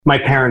My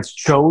parents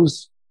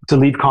chose to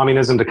leave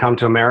communism to come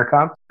to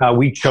America.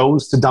 We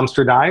chose to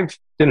dumpster dive.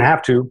 Didn't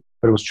have to,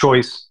 but it was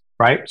choice,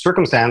 right?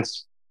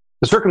 Circumstance.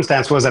 The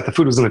circumstance was that the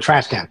food was in the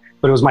trash can,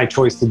 but it was my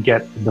choice to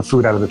get the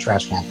food out of the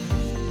trash can.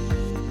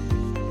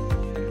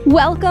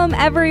 Welcome,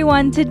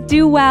 everyone, to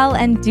Do Well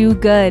and Do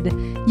Good.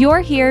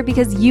 You're here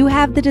because you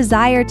have the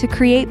desire to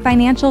create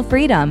financial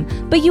freedom,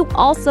 but you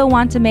also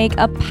want to make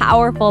a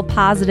powerful,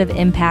 positive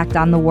impact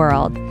on the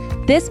world.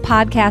 This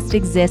podcast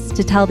exists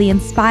to tell the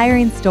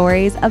inspiring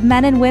stories of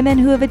men and women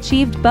who have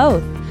achieved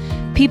both,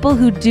 people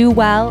who do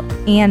well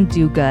and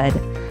do good.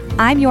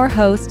 I'm your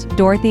host,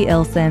 Dorothy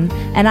Ilson,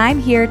 and I'm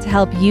here to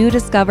help you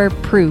discover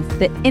proof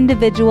that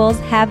individuals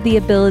have the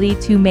ability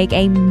to make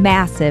a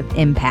massive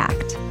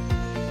impact.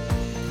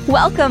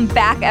 Welcome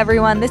back,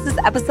 everyone. This is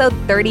episode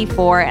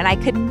 34, and I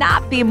could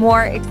not be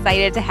more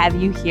excited to have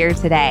you here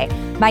today.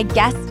 My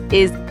guest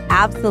is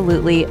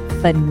absolutely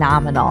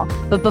phenomenal.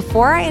 But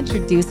before I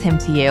introduce him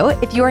to you,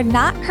 if you are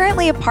not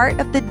currently a part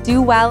of the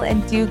Do Well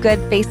and Do Good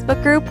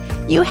Facebook group,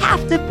 you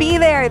have to be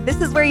there.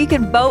 This is where you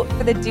can vote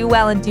for the Do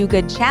Well and Do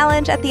Good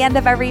challenge at the end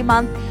of every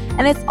month.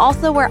 And it's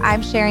also where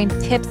I'm sharing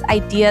tips,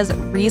 ideas,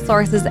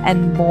 resources,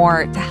 and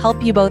more to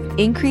help you both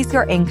increase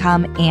your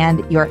income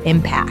and your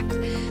impact.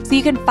 So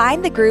you can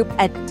find the group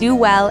at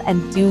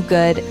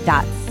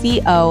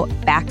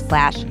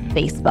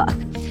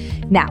dowellanddogood.co/Facebook.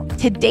 Now,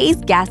 today's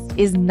guest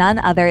is none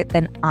other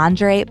than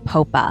Andrei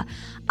Popa.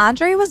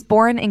 Andrei was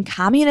born in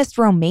communist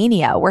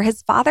Romania, where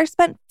his father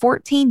spent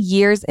 14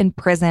 years in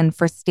prison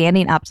for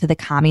standing up to the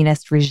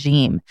communist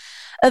regime.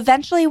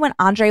 Eventually, when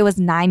Andrei was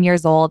 9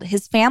 years old,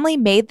 his family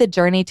made the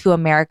journey to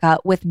America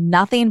with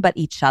nothing but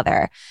each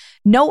other.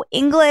 No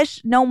English,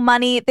 no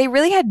money. They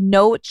really had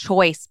no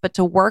choice but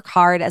to work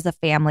hard as a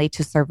family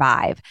to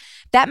survive.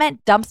 That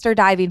meant dumpster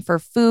diving for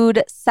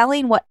food,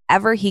 selling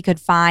whatever he could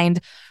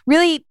find,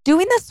 really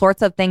doing the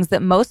sorts of things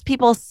that most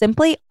people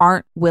simply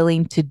aren't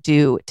willing to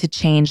do to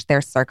change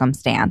their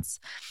circumstance.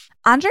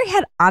 Andrei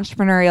had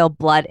entrepreneurial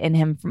blood in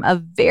him from a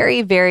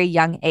very, very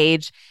young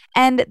age,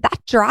 and that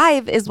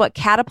drive is what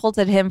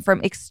catapulted him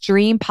from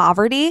extreme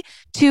poverty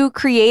to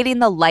creating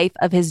the life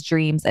of his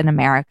dreams in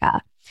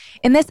America.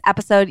 In this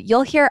episode,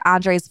 you'll hear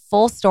Andrei's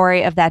full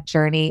story of that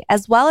journey,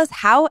 as well as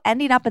how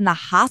ending up in the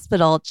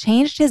hospital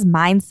changed his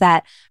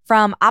mindset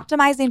from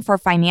optimizing for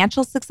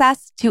financial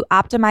success to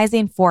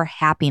optimizing for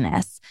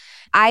happiness.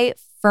 I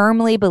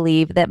firmly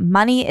believe that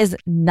money is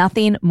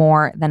nothing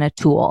more than a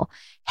tool.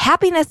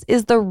 Happiness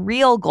is the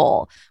real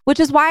goal, which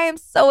is why I'm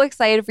so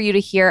excited for you to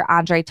hear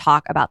Andrei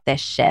talk about this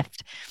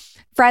shift.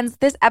 Friends,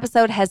 this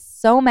episode has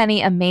so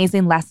many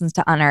amazing lessons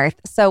to unearth.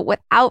 So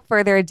without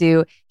further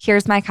ado,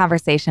 here's my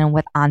conversation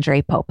with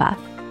Andrei Popa.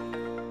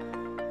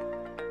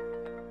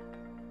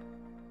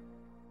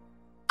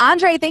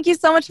 Andrei, thank you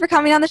so much for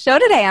coming on the show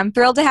today. I'm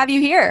thrilled to have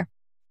you here.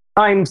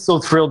 I'm so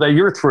thrilled that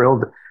you're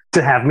thrilled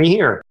to have me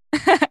here.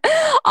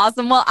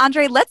 Awesome. Well,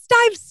 Andrei, let's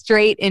dive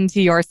straight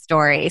into your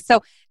story.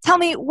 So tell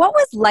me, what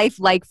was life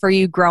like for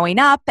you growing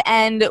up,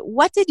 and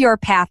what did your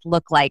path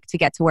look like to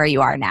get to where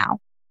you are now?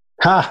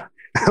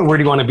 Where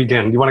do you want to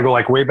begin? Do you want to go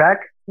like way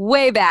back?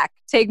 Way back.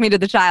 Take me to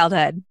the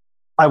childhood.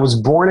 I was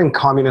born in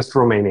communist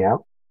Romania,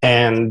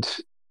 and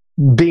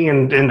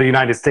being in the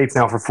United States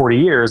now for 40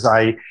 years,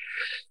 I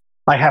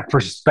have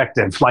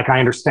perspective. Like, I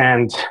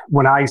understand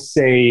when I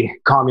say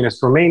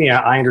communist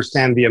Romania, I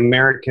understand the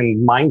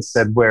American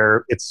mindset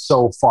where it's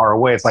so far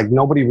away. It's like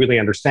nobody really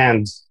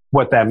understands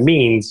what that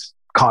means,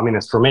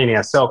 communist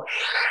Romania. So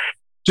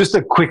just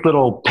a quick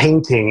little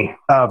painting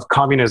of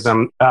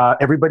communism.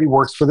 Everybody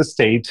works for the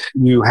state.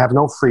 You have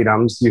no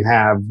freedoms. You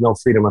have no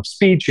freedom of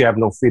speech. You have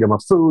no freedom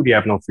of food. You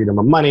have no freedom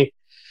of money.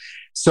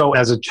 So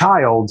as a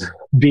child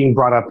being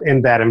brought up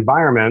in that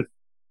environment,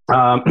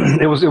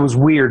 it was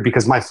weird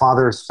because my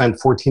father spent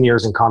 14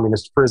 years in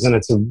communist prison.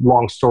 It's a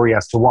long story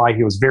as to why.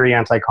 He was very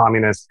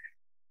anti-communist,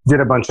 did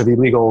a bunch of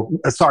illegal,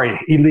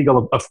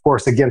 of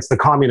course, against the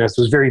communists.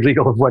 It was very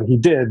legal of what he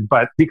did.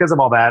 But because of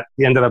all that,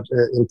 he ended up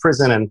in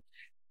prison and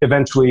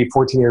eventually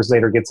 14 years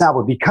later gets out.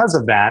 But because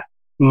of that,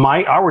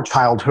 our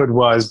childhood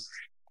was,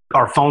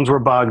 our phones were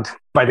bugged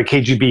by the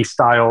KGB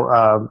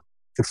style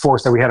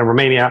force that we had in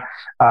Romania.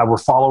 We're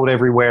followed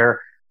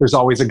everywhere. There's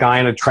always a guy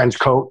in a trench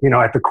coat,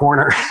 at the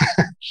corner.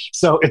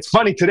 So it's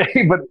funny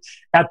today, but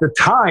at the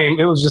time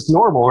it was just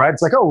normal, right?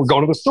 It's like, oh, we're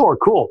going to the store.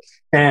 Cool.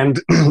 And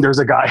there's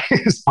a guy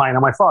spying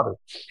on my father.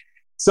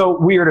 So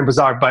weird and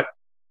bizarre, but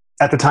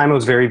at the time it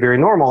was very, very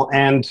normal.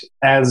 And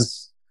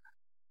as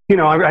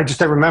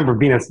I remember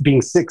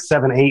being 6,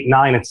 7, 8,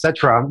 9,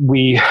 etc.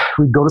 We'd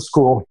go to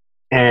school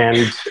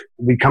and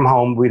we'd come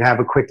home, we'd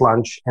have a quick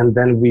lunch, and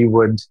then we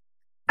would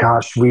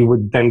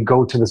then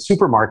go to the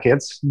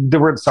supermarkets. There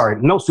were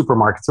no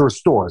supermarkets, there were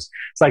stores.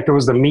 It's like there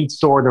was the meat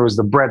store, there was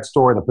the bread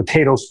store, the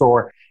potato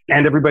store,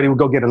 and everybody would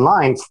go get in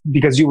line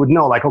because you would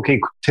know, like, okay,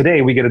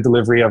 today we get a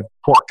delivery of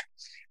pork.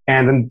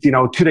 And then,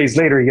 2 days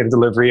later, you get a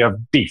delivery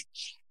of beef.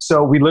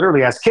 So we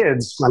literally, as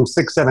kids, I'm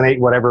 6, 7, 8,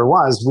 whatever it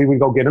was, we would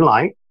go get in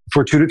line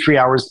for 2 to 3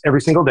 hours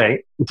every single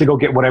day to go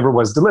get whatever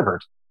was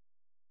delivered.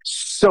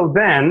 So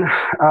then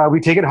we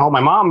take it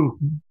home.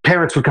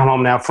 Parents would come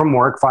home now from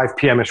work, 5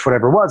 p.m.-ish,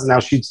 whatever it was. And now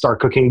she'd start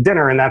cooking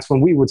dinner. And that's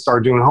when we would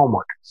start doing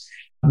homework.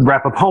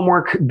 Wrap up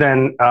homework,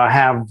 then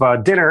have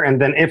dinner. And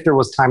then if there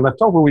was time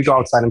left over, we go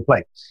outside and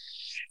play.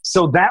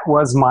 So that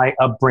was my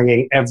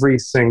upbringing every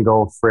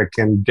single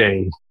freaking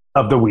day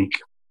of the week.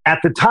 At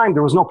the time,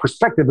 there was no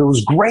perspective. It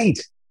was great.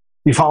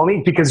 You follow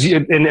me? Because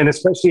and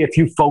especially if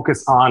you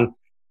focus on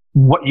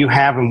what you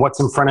have and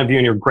what's in front of you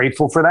and you're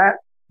grateful for that,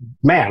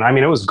 man, I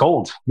mean, it was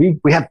gold. We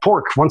had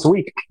pork once a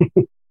week.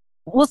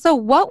 Well, so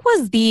what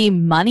was the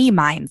money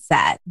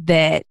mindset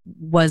that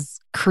was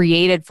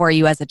created for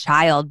you as a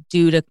child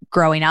due to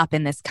growing up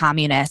in this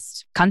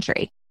communist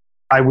country?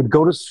 I would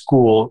go to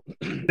school,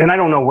 and I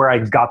don't know where I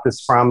got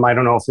this from. I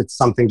don't know if it's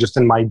something just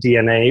in my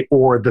DNA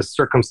or the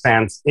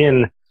circumstance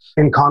in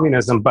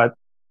communism, but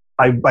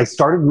I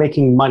started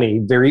making money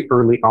very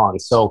early on.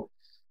 So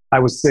I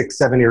was 6,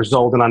 7 years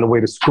old, and on the way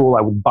to school,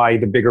 I would buy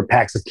the bigger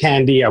packs of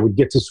candy. I would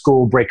get to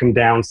school, break them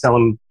down, sell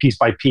them piece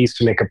by piece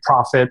to make a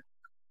profit.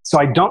 So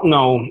I don't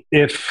know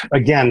if,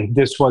 again,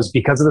 this was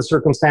because of the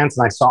circumstance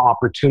and I saw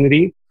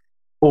opportunity,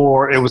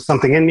 or it was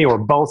something in me, or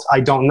both.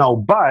 I don't know.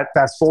 But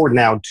fast forward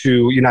now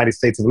to United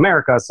States of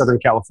America, Southern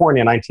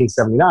California,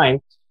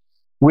 1979.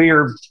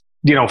 We're,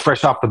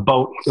 fresh off the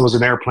boat. It was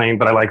an airplane,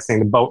 but I like saying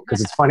the boat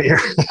because it's funnier.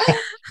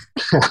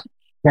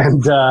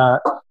 And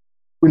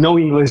no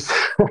English,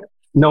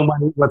 no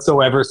money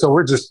whatsoever. So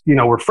we're just,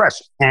 we're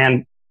fresh.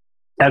 And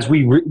as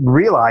we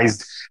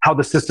realized how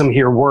the system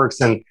here works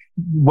and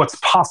what's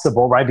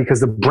possible, right? Because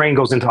the brain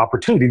goes into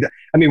opportunity.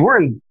 I mean,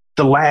 we're in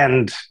the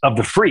land of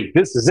the free.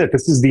 This is it.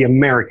 This is the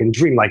American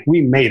dream. Like,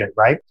 we made it,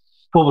 right?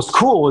 What was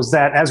cool is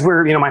that as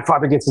we're, my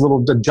father gets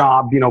a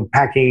job,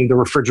 packing the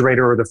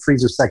refrigerator or the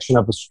freezer section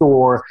of the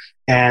store.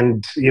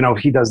 And,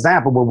 he does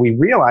that. But what we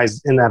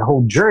realized in that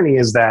whole journey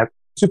is that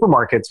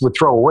supermarkets would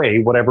throw away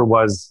whatever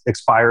was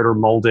expired or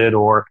molded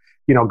or,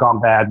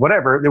 gone bad,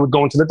 whatever. They would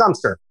go into the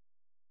dumpster.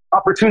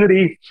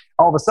 Opportunity,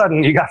 all of a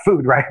sudden you got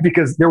food, right?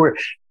 Because there were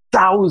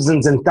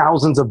thousands and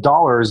thousands of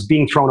dollars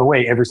being thrown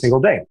away every single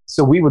day.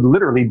 So we would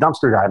literally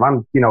dumpster dive.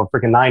 I'm,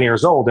 freaking 9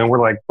 years old, and we're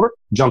like,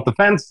 jump the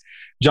fence,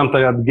 get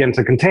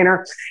into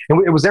container.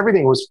 And it was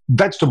everything. It was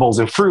vegetables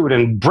and fruit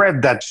and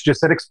bread that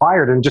just had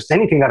expired, and just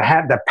anything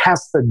that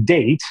passed the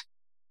date,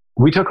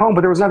 we took home,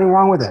 but there was nothing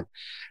wrong with it.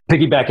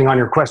 Piggybacking on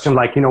your question,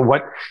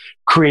 what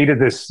created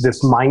this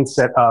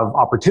mindset of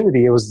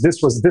opportunity?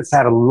 This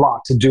had a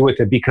lot to do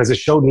with it, because it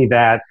showed me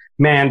that,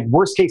 man,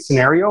 worst case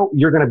scenario,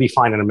 you're going to be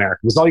fine in America,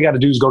 because all you got to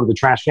do is go to the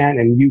trash can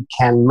and you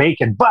can make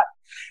it. But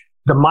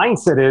the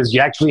mindset is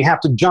you actually have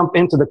to jump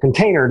into the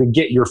container to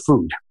get your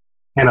food.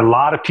 And a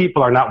lot of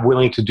people are not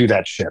willing to do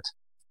that shit.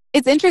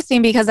 It's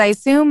interesting because I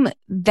assume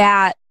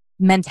that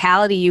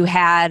mentality you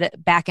had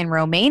back in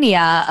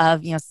Romania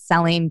of,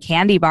 selling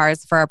candy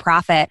bars for a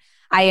profit,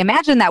 I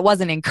imagine that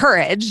wasn't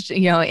encouraged,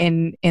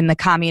 in the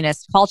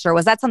communist culture.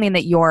 Was that something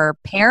that your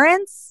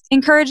parents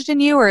encouraged in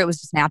you, or it was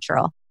just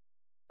natural?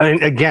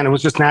 And again, it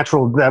was just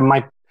natural.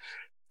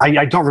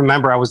 I don't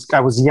remember. I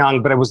was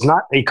young, but it was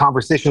not a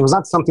conversation. It was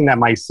not something that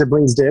my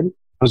siblings did. It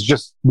was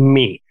just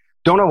me.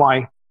 Don't know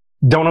why.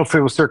 Don't know if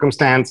it was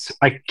circumstance.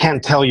 I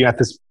can't tell you at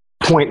this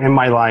point in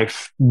my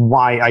life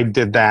why I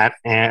did that.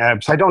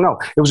 And so I don't know.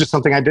 It was just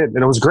something I did,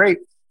 and it was great.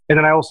 And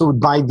then I also would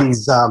buy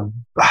these,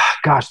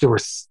 there were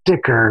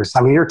stickers.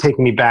 I mean, you're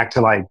taking me back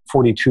to like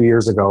 42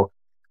 years ago.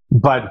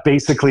 But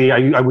basically,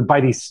 I would buy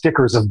these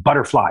stickers of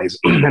butterflies,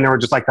 and they were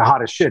just like the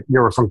hottest shit. They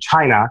were from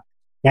China,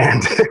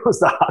 and it was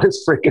the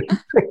hottest freaking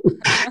thing.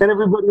 And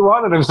everybody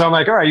wanted them. So I'm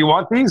like, all right, you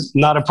want these?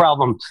 Not a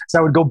problem. So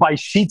I would go buy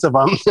sheets of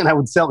them, and I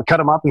would cut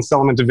them up and sell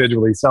them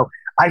individually. So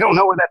I don't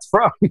know where that's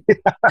from.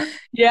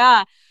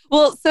 Yeah.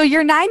 Well, so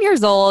you're 9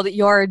 years old,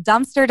 you're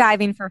dumpster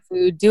diving for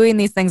food, doing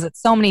these things that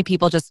so many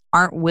people just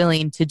aren't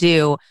willing to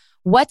do.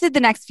 What did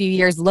the next few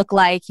years look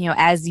like,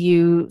 as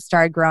you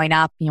started growing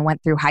up,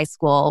 went through high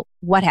school?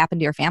 What happened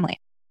to your family?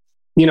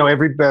 There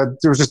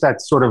was just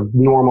that sort of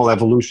normal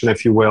evolution,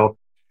 if you will,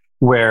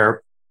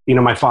 where,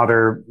 my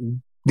father,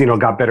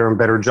 got better and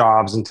better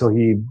jobs until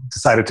he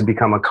decided to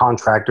become a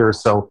contractor.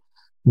 So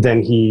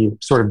then he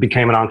sort of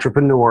became an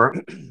entrepreneur.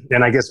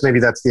 And I guess maybe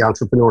that's the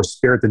entrepreneur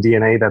spirit, the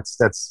DNA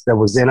that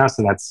was in us,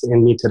 and that's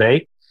in me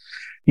today.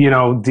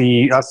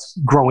 Us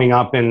growing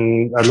up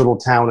in a little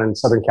town in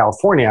Southern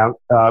California,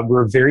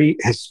 we're very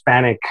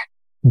Hispanic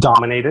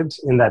dominated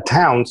in that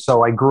town.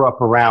 So I grew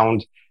up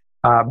around,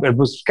 it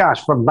was,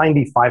 from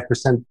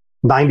 95%,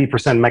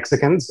 90%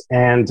 Mexicans.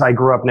 And I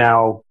grew up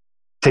now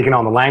taking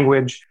on the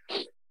language,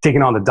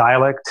 taking on the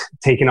dialect,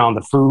 taking on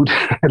the food.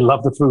 I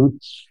love the food.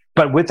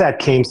 But with that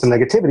came some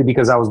negativity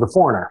because I was the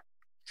foreigner.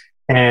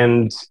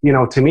 And,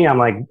 to me, I'm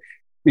like,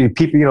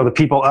 people, the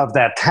people of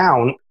that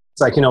town,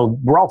 it's like,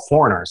 we're all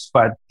foreigners,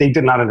 but they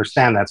did not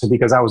understand that. So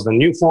because I was the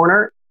new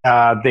foreigner,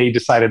 they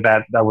decided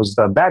that I was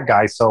the bad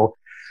guy. So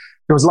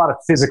there was a lot of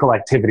physical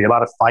activity, a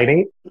lot of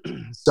fighting.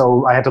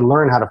 So I had to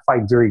learn how to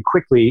fight very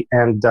quickly.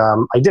 And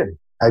I did.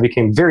 I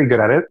became very good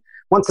at it.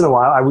 Once in a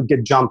while, I would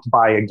get jumped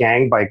by a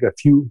gang, by a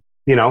few,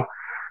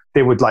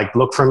 they would like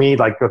look for me,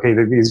 like, okay,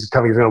 he's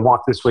going to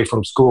walk this way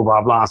from school,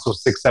 blah, blah. So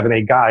 6, 7,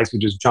 8 guys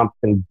would just jump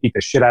and beat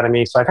the shit out of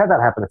me. So I've had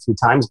that happen a few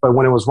times, but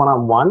when it was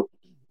one-on-one,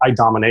 I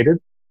dominated.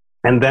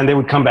 And then they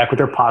would come back with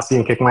their posse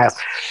and kick my ass.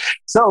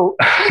 So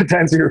to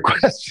answer your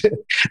question,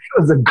 it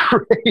was a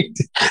great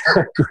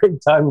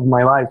time of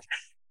my life.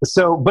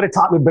 So, but it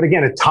taught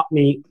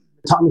me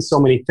so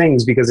many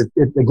things, because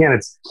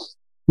it's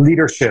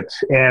leadership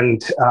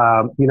and,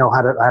 how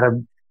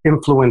to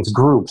influence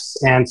groups.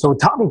 And so it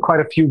taught me quite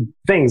a few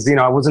things.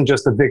 I wasn't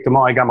just a victim.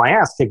 Oh, I got my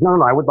ass kicked.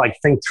 No. I would like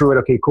think through it.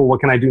 Okay, cool.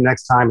 What can I do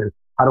next time? And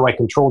how do I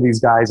control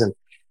these guys? And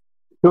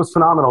it was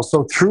phenomenal.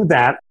 So through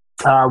that,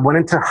 went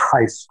into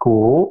high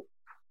school.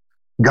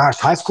 Gosh,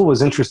 high school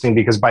was interesting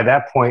because by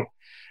that point,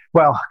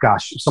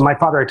 so my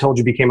father, I told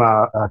you, became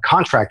a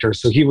contractor.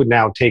 So he would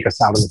now take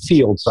us out in the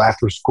field. So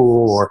after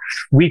school or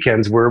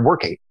weekends, we're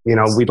working. We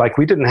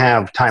didn't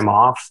have time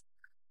off.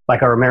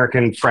 Like our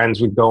American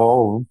friends would go,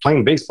 oh,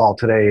 playing baseball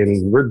today,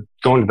 and we're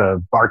going to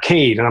the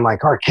arcade. And I'm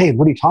like, arcade?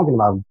 What are you talking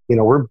about?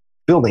 We're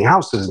building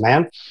houses,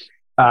 man.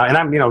 And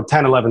I'm,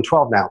 10, 11,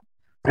 12 now.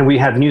 And we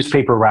had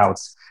newspaper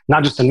routes,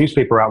 not just a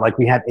newspaper route, like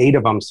we had 8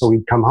 of them. So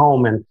we'd come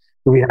home and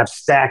we'd have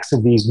stacks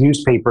of these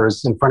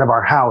newspapers in front of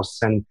our house,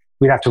 and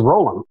we'd have to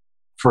roll them.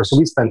 So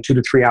we spent 2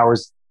 to 3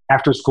 hours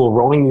after school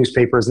rolling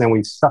newspapers, and then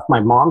we'd stuff my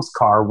mom's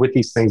car with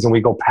these things, and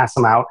we'd go pass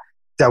them out.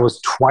 That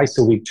was twice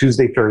a week,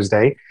 Tuesday,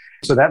 Thursday.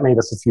 So that made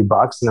us a few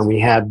bucks. And then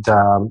we had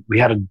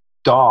a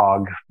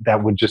dog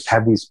that would just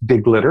have these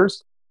big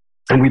litters.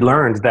 And we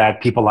learned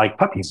that people like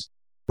puppies.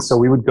 So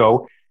we would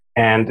go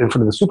and in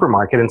front of the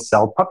supermarket and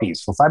sell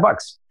puppies for $5.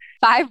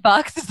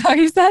 $5 is that what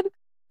you said?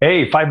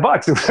 Hey,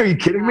 $5. Are you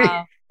kidding me?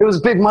 Wow. It was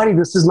big money.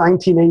 This is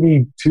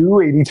 1982,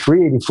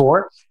 83,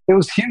 84. It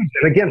was huge.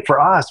 And again, for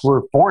us,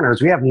 we're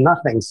foreigners. We have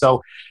nothing.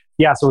 So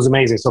yeah, so it was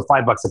amazing. So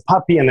 $5 a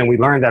puppy. And then we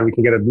learned that we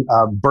can get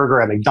a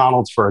burger at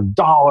McDonald's for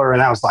 $1.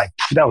 And I was like,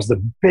 that was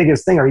the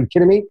biggest thing. Are you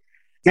kidding me?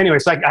 Anyway,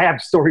 so I have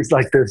stories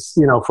like this,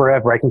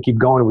 forever. I can keep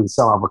going. We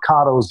sell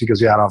avocados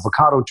because we had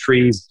avocado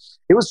trees.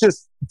 It was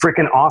just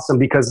freaking awesome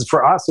because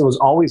for us, it was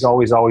always,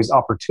 always, always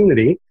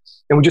opportunity.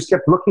 And we just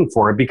kept looking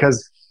for it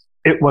because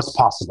it was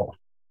possible.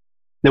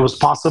 It was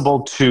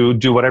possible to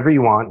do whatever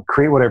you want,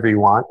 create whatever you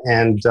want.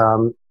 And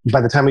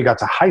by the time we got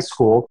to high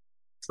school,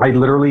 I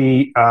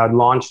literally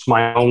launched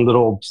my own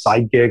little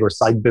side gig or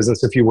side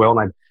business, if you will.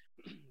 And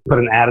I put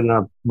an ad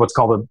in what's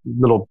called a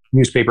little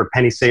newspaper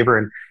penny saver.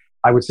 And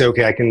I would say,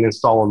 okay, I can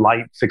install a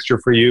light fixture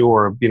for you,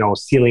 or, a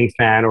ceiling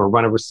fan, or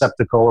run a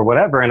receptacle or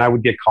whatever. And I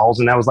would get calls.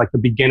 And that was like the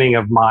beginning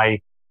of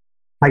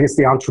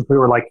the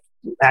entrepreneur, like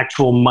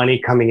actual money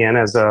coming in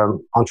as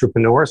an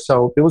entrepreneur.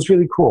 So it was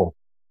really cool.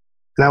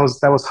 And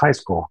that was high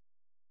school.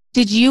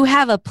 Did you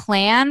have a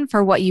plan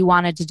for what you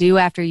wanted to do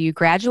after you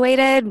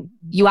graduated?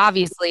 You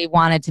obviously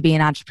wanted to be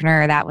an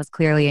entrepreneur. That was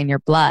clearly in your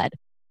blood.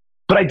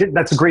 But I did.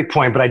 That's a great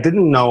point. But I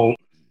didn't know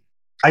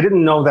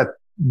that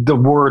the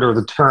word or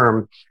the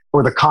term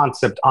or the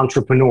concept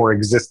entrepreneur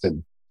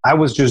existed. I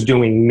was just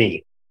doing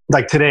me.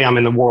 Like today, I'm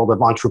in the world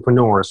of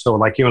entrepreneurs. So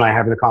like you and I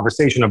having a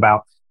conversation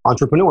about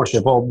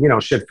entrepreneurship. Well,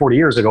 40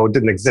 years ago, it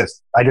didn't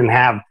exist. I didn't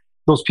have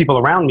those people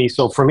around me.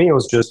 So for me, it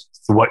was just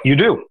what you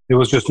do. It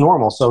was just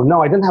normal. So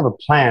no, I didn't have a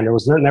plan. There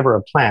was never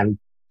a plan.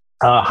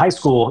 High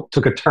school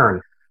took a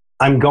turn.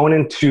 I'm going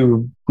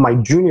into my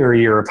junior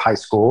year of high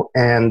school,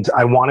 and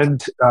I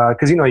wanted,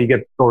 because, you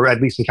get, or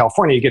at least in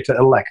California, you get to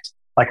elect.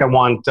 Like I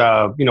want,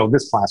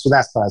 this class or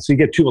that class. So you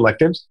get 2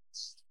 electives.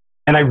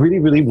 And I really,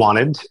 really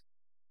wanted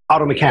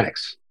auto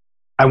mechanics.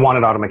 I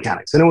wanted auto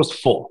mechanics, and it was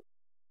full.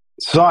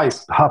 So I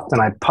huffed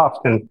and I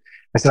puffed, and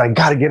I said, I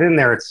got to get in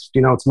there. It's,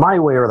 it's my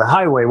way or the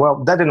highway.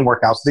 Well, that didn't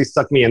work out. So they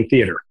stuck me in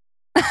theater.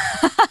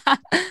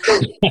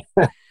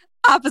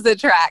 Opposite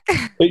track.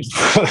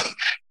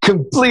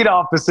 Complete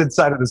opposite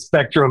side of the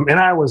spectrum. And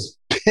I was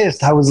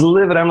pissed. I was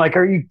livid. I'm like,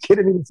 are you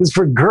kidding me? This is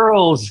for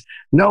girls.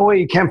 No way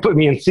you can't put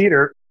me in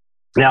theater.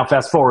 Now,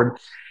 fast forward,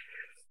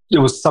 it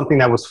was something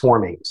that was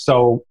forming.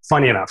 So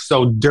funny enough.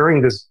 So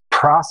during this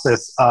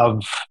process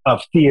of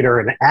theater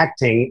and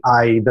acting,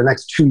 the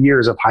next 2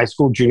 years of high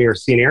school, junior,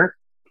 senior,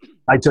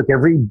 I took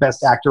every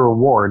Best Actor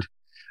award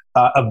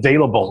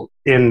available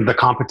in the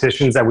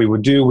competitions that we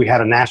would do. We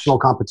had a national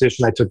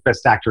competition. I took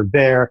Best Actor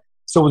there.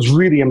 So it was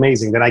really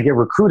amazing. Then I get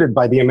recruited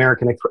by the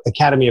American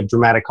Academy of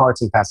Dramatic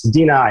Arts in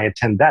Pasadena. I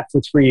attend that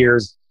for 3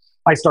 years.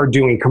 I start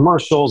doing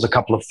commercials, a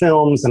couple of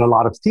films, and a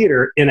lot of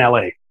theater in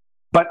LA.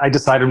 But I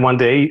decided one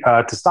day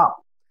to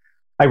stop.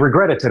 I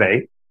regret it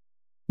today,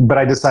 but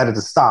I decided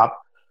to stop.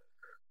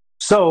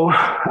 So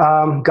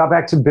got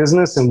back to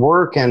business and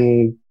work,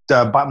 and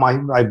I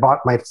bought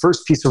my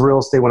first piece of real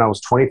estate when I was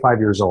 25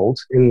 years old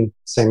in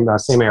same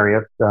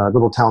area, a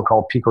little town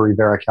called Pico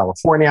Rivera,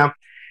 California.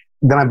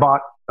 Then I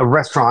bought a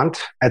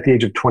restaurant at the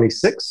age of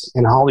 26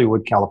 in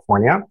Hollywood,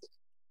 California.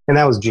 And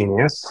that was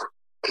genius.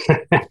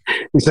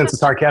 You sense the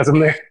sarcasm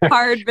there?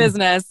 Hard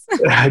business.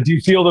 Do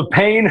you feel the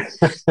pain?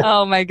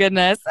 Oh my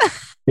goodness.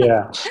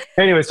 Yeah.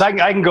 Anyway, so I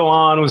can go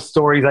on with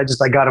stories.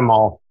 I got them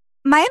all.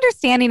 My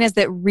understanding is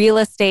that real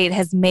estate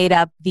has made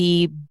up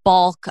the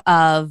bulk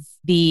of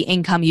the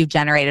income you've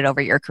generated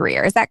over your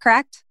career. Is that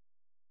correct?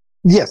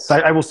 Yes,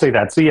 I will say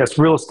that. So yes,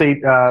 real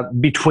estate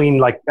between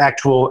like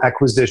actual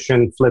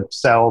acquisition, flip,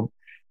 sell,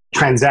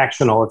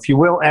 transactional, if you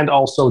will, and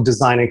also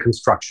design and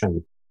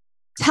construction.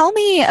 Tell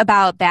me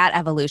about that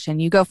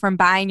evolution. You go from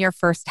buying your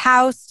first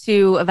house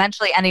to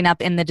eventually ending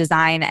up in the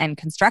design and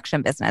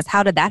construction business.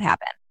 How did that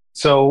happen?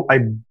 So I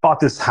bought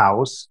this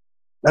house.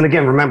 And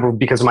again, remember,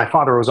 because my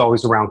father was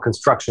always around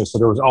construction, so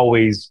there was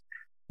always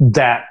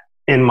that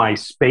in my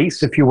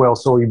space, if you will.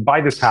 So you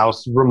buy this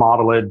house,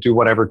 remodel it, do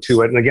whatever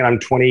to it. And again, I'm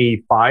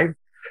 25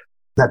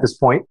 at this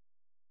point.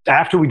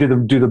 After we do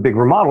the big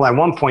remodel, at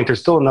one point, there's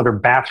still another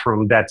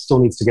bathroom that still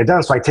needs to get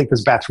done. So I take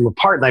this bathroom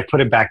apart and I put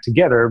it back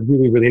together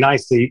really, really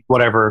nicely,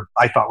 whatever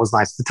I thought was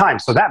nice at the time.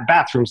 So that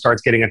bathroom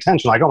starts getting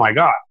attention. Like, oh my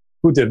God,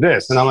 who did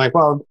this? And I'm like,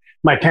 well,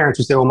 my parents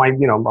would say, well,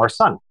 our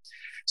son.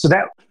 So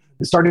that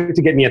started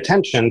to get me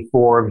attention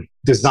for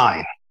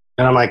design.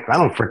 And I'm like, I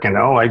don't freaking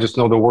know. I just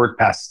know the word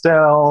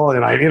pastel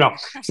and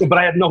but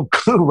I had no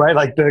clue, right?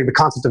 Like the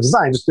concept of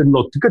design just didn't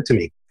look good to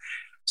me.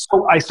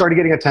 So I started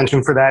getting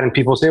attention for that, and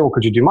people say, well,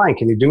 could you do mine?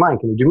 Can you do mine?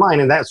 Can you do mine?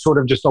 And that sort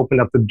of just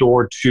opened up the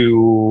door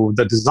to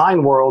the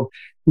design world.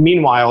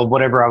 Meanwhile,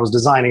 whatever I was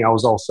designing, I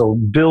was also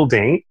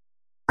building,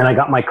 and I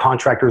got my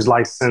contractor's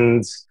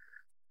license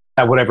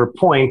at whatever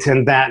point.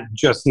 And that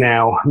just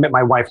now met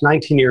my wife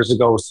 19 years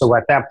ago. So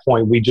at that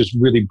point, we just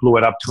really blew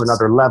it up to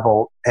another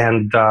level.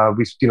 And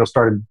we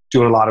started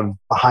doing a lot of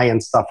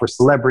high-end stuff for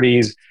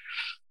celebrities,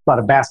 a lot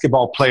of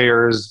basketball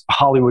players,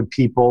 Hollywood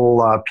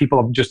people, people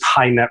of just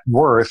high net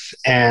worth.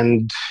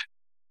 And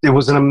it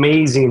was an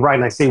amazing ride.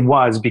 And I say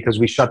was because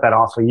we shut that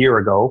off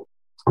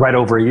right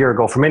over a year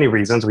ago, for many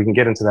reasons. We can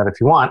get into that if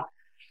you want.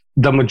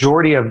 The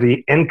majority of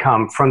the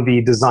income from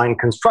the design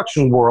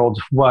construction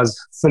world was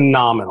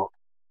phenomenal.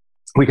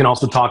 We can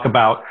also talk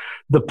about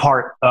the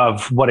part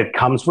of what it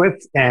comes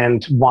with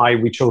and why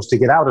we chose to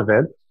get out of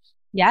it.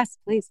 Yes,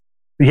 please.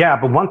 Yeah,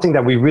 but one thing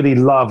that we really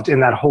loved in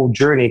that whole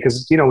journey,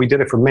 because, we did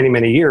it for many,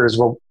 many years.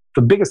 Well,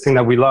 the biggest thing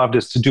that we loved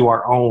is to do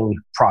our own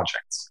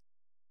projects.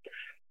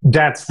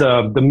 That's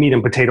the meat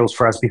and potatoes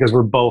for us, because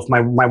we're both,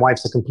 my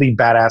wife's a complete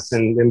badass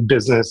in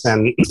business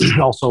and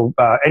also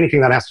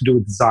anything that has to do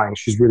with design.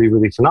 She's really,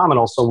 really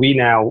phenomenal. So we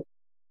now,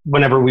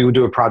 whenever we would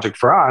do a project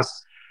for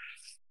us,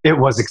 it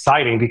was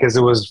exciting because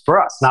it was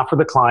for us, not for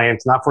the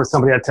client, not for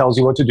somebody that tells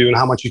you what to do and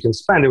how much you can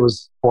spend. It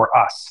was for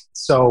us.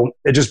 So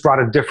it just brought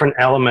a different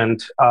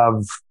element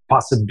of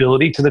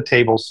possibility to the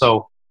table.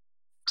 So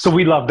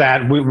we love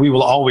that. We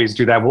will always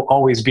do that. We'll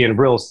always be in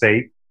real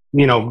estate.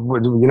 The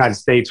United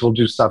States, we'll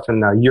do stuff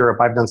in Europe.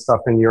 I've done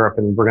stuff in Europe,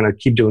 and we're going to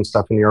keep doing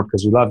stuff in Europe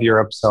because we love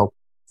Europe. So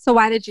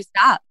why did you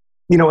stop?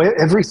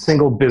 Every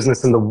single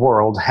business in the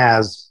world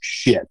has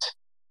shit.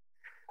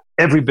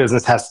 Every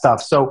business has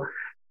stuff. So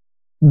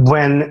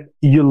when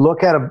you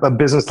look at a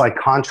business like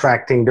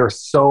contracting, there are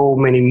so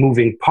many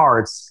moving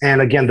parts. And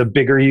again, the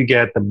bigger you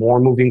get, the more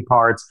moving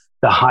parts,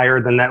 the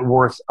higher the net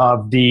worth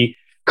of the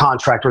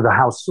contract or the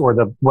house or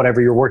the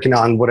whatever you're working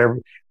on, whatever,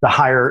 the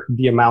higher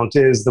the amount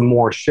is, the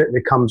more shit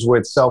it comes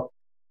with. So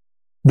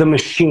the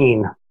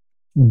machine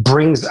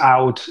brings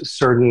out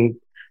certain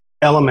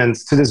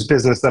elements to this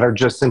business that are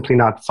just simply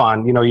not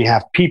fun. You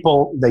have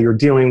people that you're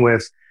dealing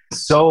with,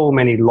 so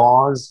many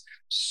laws,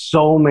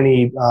 so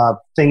many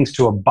things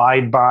to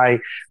abide by,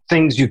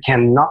 things you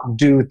cannot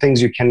do,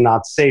 things you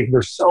cannot say.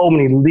 There's so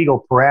many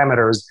legal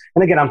parameters.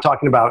 And again, I'm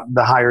talking about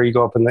the higher you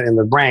go up in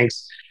the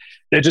ranks.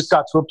 It just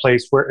got to a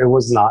place where it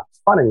was not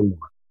fun anymore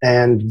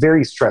and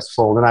very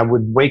stressful. And I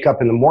would wake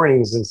up in the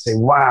mornings and say,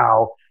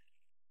 wow,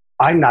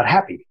 I'm not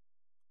happy.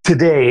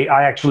 Today,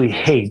 I actually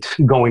hate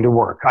going to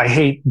work. I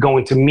hate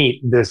going to meet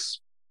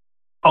this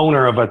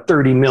owner of a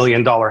 $30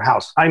 million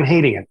house. I'm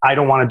hating it. I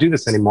don't want to do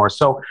this anymore.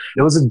 So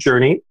it was a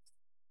journey.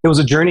 It was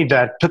a journey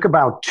that took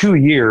about 2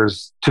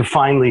 years to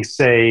finally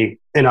say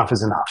enough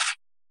is enough.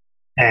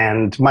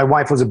 And my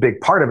wife was a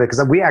big part of it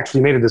because we actually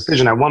made a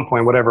decision at one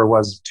point, whatever it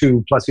was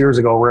 2+ years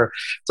ago, where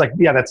it's like,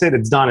 yeah, that's it.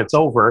 It's done. It's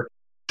over.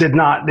 It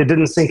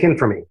didn't sink in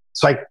for me.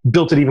 So I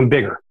built it even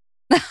bigger.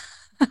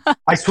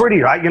 I swear to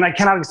you, I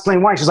cannot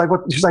explain why. She's like,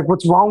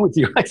 what's wrong with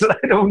you? I said,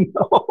 I don't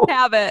know.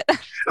 Habit.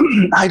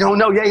 I don't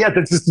know. Yeah.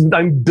 That's just,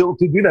 I'm built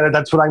to do that.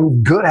 That's what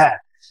I'm good at.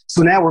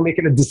 So now we're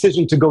making a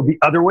decision to go the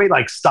other way,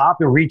 like stop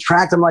and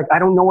retract. I'm like, I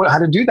don't know how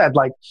to do that.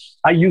 Like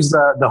I use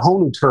the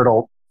Honu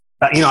turtle,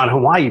 on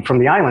Hawaii from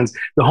the islands.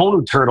 The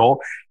Honu turtle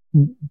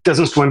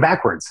doesn't swim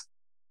backwards.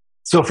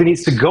 So if it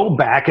needs to go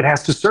back, it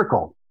has to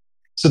circle.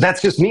 So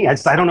that's just me.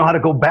 I don't know how to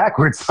go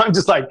backwards. I'm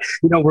just like,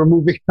 we're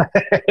moving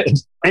ahead.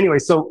 Anyway,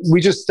 so we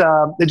just,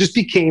 it just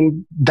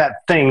became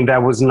that thing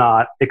that was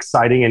not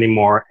exciting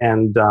anymore.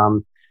 And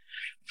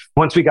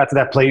once we got to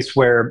that place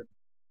where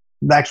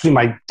actually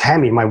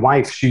my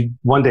wife,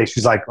 one day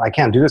she's like, I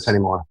can't do this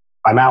anymore.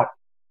 I'm out.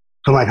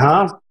 I'm like,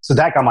 huh? So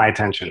that got my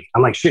attention.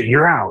 I'm like, shit,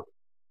 you're out.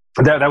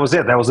 That was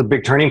it. That was a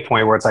big turning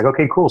point where it's like,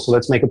 okay, cool. So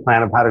let's make a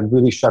plan of how to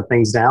really shut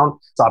things down,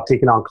 stop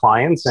taking on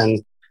clients,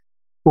 and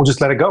we'll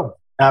just let it go.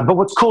 But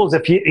what's cool is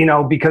if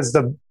because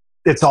the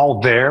it's all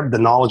there. The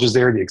knowledge is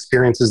there. The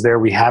experience is there.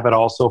 We have it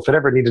all. So if it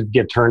ever needed to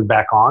get turned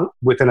back on,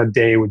 within a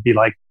day, it would be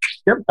like,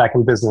 yep, back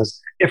in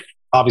business. If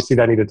obviously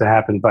that needed to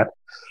happen, but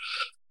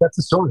that's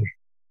the story.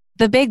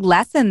 The big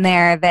lesson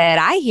there that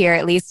I hear,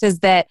 at least, is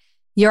that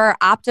you're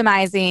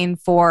optimizing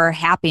for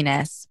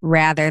happiness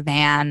rather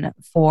than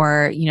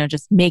for,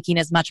 just making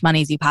as much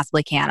money as you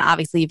possibly can.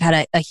 Obviously, you've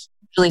had a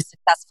hugely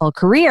successful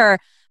career,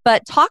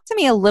 but talk to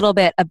me a little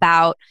bit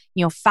about,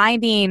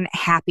 finding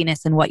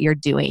happiness in what you're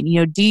doing.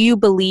 Do you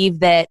believe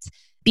that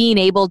being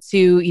able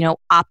to,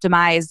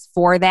 optimize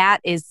for that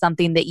is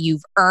something that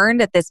you've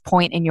earned at this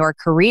point in your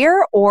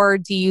career? Or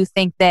do you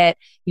think that,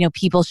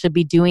 people should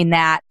be doing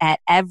that at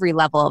every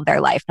level of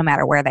their life, no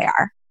matter where they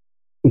are?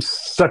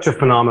 Such a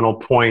phenomenal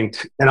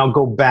point. And I'll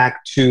go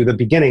back to the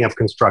beginning of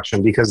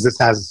construction because this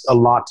has a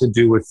lot to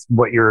do with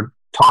what you're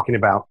talking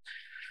about.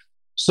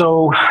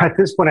 So at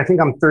this point, I think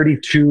I'm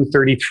 32,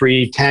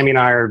 33. Tammy and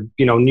I are,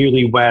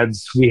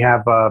 newlyweds. We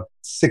have a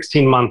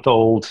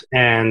 16-month-old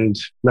and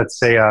let's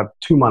say a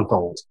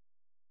 2-month-old.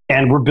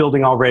 And we're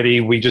building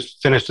already. We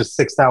just finished a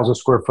 6,000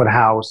 square foot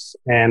house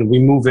and we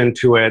move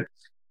into it.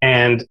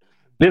 And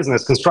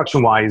business,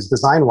 construction-wise,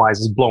 design-wise,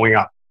 is blowing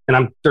up. And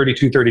I'm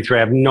 32, 33. I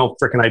have no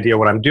freaking idea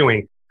what I'm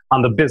doing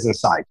on the business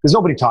side because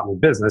nobody taught me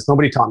business.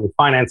 Nobody taught me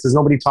finances.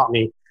 Nobody taught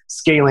me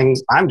scaling.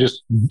 I'm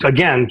just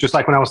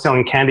like when I was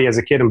selling candy as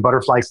a kid and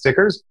butterfly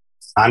stickers,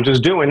 I'm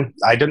just doing.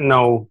 I didn't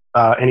know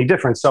any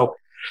different. So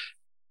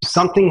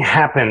something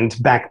happened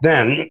back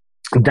then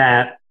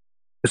that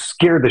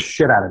scared the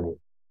shit out of me.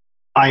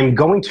 I'm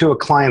going to a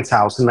client's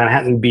house in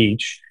Manhattan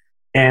Beach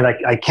and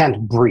I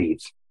can't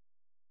breathe.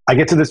 I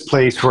get to this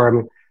place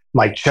where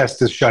my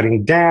chest is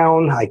shutting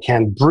down. I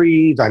can't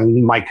breathe.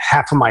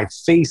 Half of my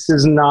face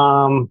is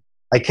numb.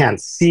 I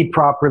can't see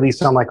properly.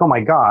 So I'm like, oh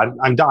my God,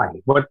 I'm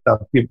dying.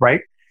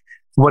 Right?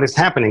 What is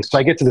happening? So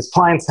I get to this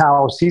client's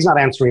house. He's not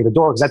answering the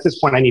door because at this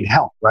point I need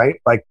help, right?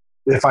 Like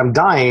if I'm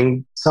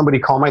dying, somebody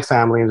call my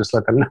family and just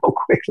let them know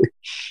quickly.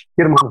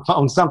 Get them on the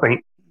phone,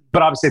 something.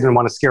 But obviously I didn't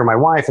want to scare my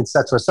wife,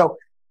 etc. So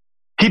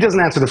he doesn't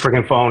answer the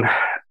freaking phone.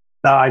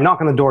 I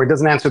knock on the door. He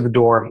doesn't answer the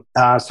door.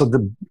 So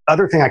the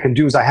other thing I can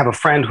do is I have a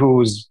friend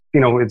who's,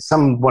 it's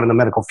somewhat in the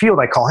medical field.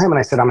 I call him and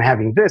I said, I'm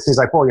having this. He's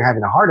like, well, you're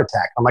having a heart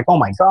attack. I'm like, oh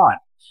my God,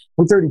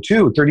 I'm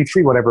 32,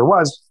 33, whatever it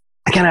was.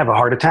 I can't have a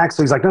heart attack.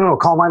 So he's like, no,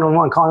 call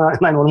 911, call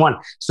 911.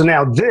 So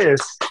now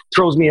this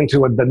throws me into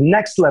the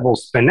next level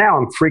spin. Now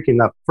I'm freaking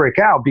the frick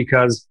out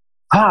because,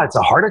 it's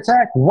a heart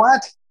attack?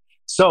 What?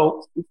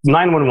 So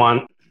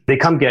 911, they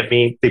come get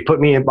me. They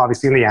put me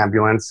obviously in the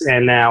ambulance.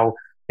 And now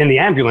in the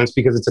ambulance,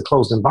 because it's a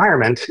closed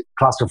environment,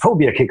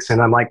 claustrophobia kicks in.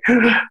 I'm like,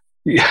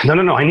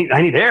 no, I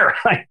need air.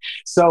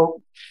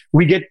 So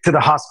we get to the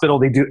hospital.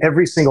 They do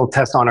every single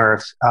test on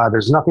earth.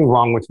 There's nothing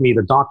wrong with me.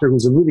 The doctor,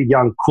 who's a really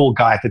young, cool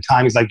guy at the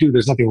time, he's like, dude,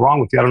 there's nothing wrong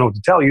with you. I don't know what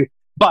to tell you.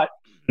 But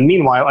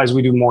meanwhile, as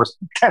we do more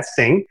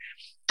testing,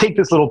 take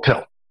this little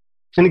pill.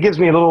 And it gives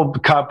me a little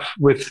cup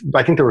with,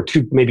 I think there were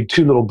maybe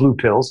two little blue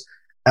pills,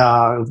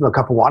 a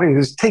cup of water. And he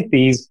goes, take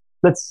these.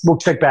 We'll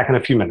check back in a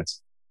few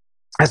minutes.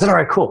 I said, all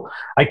right, cool.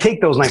 I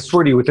take those and I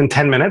swear to you, within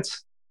 10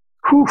 minutes,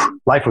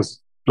 life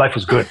was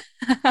good.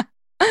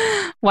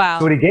 Wow.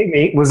 So what he gave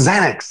me was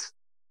Xanax.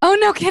 Oh,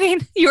 no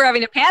kidding. You were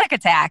having a panic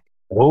attack.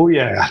 Oh,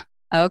 yeah.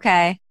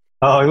 Okay.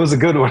 Oh, it was a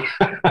good one.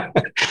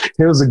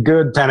 It was a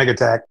good panic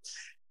attack.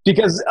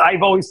 Because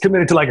I've always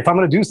committed to if I'm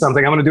going to do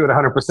something, I'm going to do it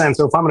 100%.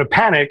 So if I'm going to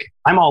panic,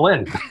 I'm all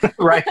in,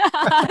 right?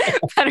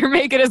 Better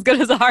make it as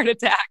good as a heart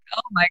attack.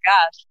 Oh my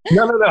gosh.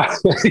 No.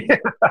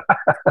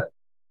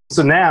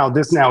 So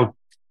this now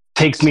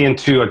takes me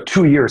into a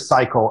 2-year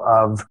cycle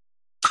of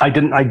I've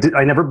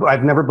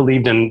never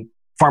believed in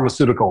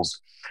pharmaceuticals.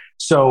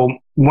 So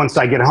once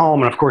I get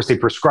home, and of course they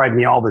prescribe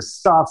me all this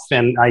stuff,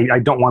 and I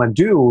don't want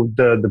to do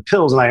the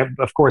pills,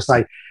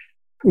 and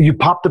you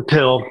pop the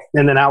pill,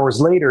 and then hours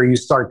later you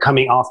start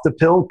coming off the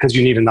pill because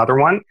you need another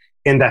one.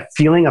 And that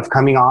feeling of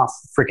coming off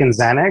freaking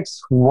Xanax,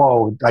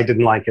 whoa, I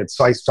didn't like it.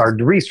 So I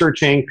started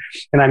researching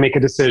and I make a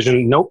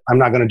decision. Nope, I'm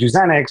not going to do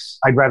Xanax.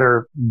 I'd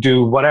rather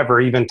do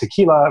whatever, even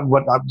tequila.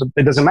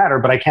 It doesn't matter,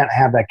 but I can't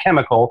have that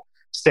chemical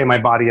stay in my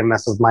body and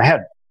mess with my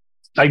head.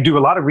 I do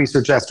a lot of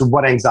research as to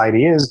what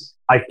anxiety is.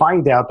 I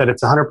find out that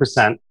it's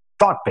 100%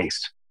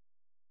 thought-based.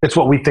 It's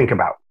what we think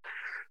about.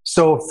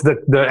 So if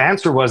the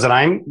answer was that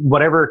I'm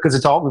whatever, because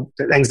it's all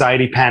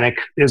anxiety, panic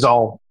is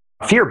all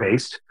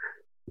fear-based,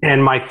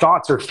 and my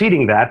thoughts are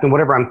feeding that, then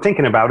whatever I'm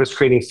thinking about is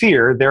creating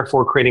fear,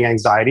 therefore creating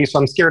anxiety. So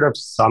I'm scared of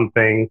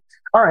something.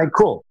 All right,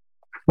 cool.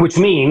 Which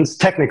means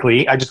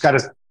technically I just got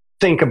to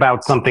think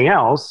about something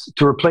else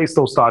to replace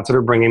those thoughts that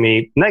are bringing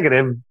me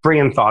negative, bring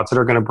in thoughts that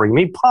are going to bring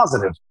me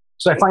positive.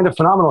 So I find a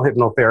phenomenal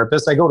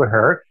hypnotherapist. I go to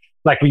her,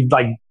 we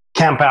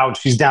camp out.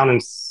 She's down in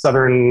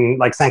southern,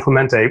 San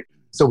Clemente.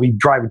 So we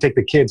take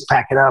the kids,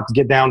 pack it up,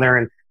 get down there,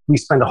 and we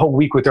spend a whole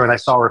week with her. And I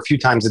saw her a few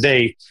times a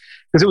day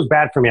because it was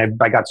bad for me.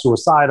 I got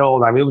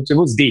suicidal. I mean, it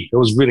was deep. It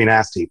was really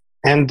nasty.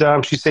 And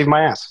she saved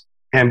my ass.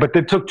 But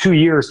it took 2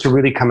 years to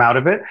really come out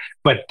of it.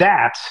 But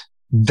that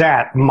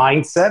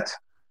mindset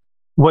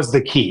was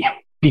the key,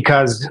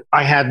 because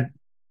I had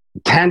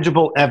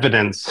tangible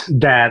evidence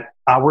that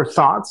our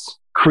thoughts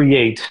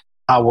create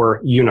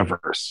our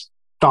universe.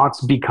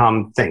 Thoughts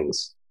become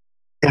things.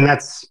 And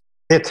that's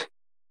it.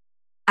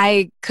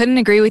 I couldn't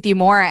agree with you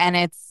more. And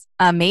it's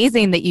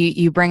amazing that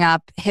you bring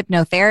up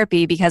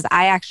hypnotherapy, because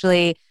I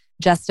actually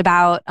just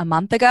about a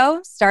month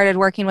ago started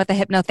working with a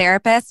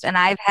hypnotherapist, and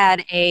I've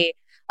had a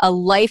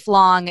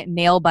lifelong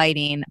nail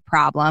biting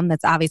problem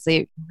that's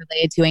obviously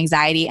related to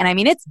anxiety. And I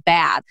mean, it's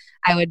bad.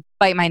 I would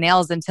bite my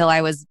nails until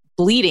I was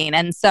bleeding.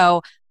 And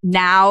so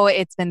now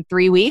it's been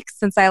 3 weeks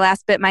since I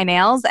last bit my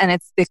nails, and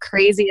it's the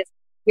craziest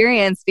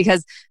experience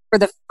because for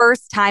the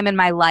first time in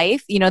my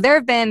life, there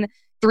have been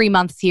 3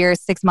 months here,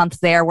 6 months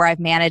there where I've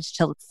managed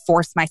to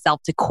force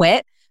myself to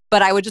quit,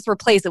 but I would just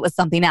replace it with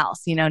something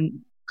else,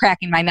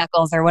 cracking my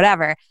knuckles or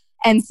whatever.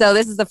 And so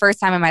this is the first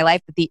time in my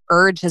life that the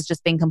urge has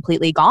just been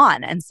completely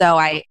gone. And so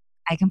I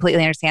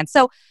completely understand.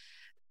 So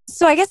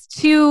I guess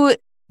to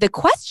the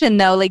question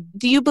though, like,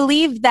 do you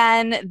believe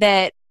then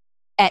that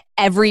at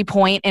every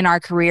point in our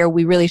career,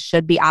 we really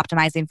should be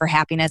optimizing for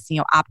happiness,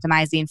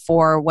 optimizing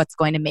for what's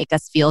going to make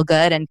us feel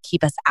good and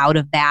keep us out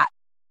of that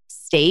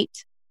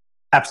state?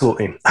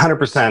 Absolutely.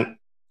 100%.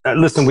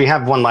 Listen, we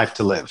have one life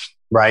to live,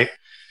 right?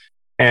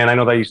 And I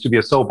know that used to be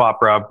a soap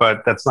opera,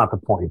 but that's not the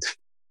point.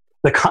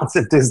 The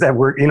concept is that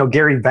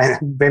Gary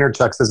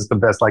Vaynerchuk says it's the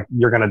best, like,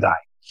 you're going to die.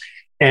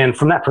 And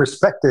from that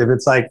perspective,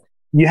 it's like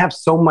you have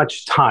so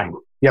much time.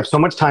 You have so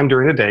much time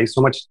during the day,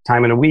 so much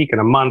time in a week and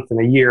a month and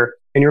a year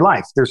in your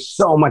life. There's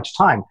so much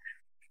time.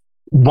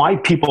 Why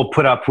people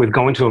put up with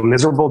going to a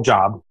miserable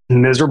job,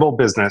 miserable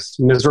business,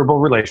 miserable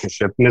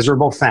relationship,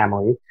 miserable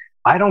family,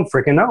 I don't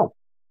freaking know.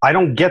 I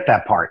don't get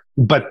that part.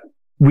 But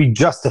we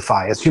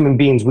justify, as human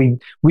beings,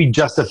 we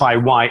justify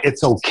why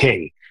it's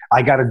okay.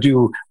 I got to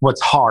do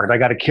what's hard. I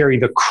got to carry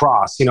the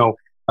cross.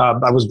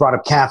 I was brought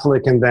up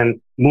Catholic and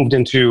then moved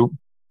into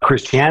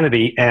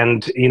Christianity.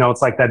 And,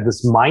 it's like that,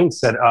 this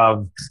mindset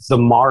of the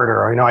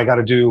martyr. I got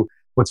to do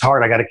what's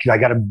hard. I got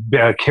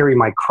to carry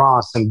my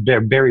cross and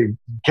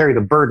carry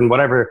the burden,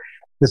 whatever.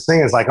 This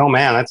thing is like, oh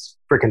man, that's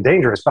freaking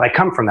dangerous. But I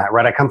come from that,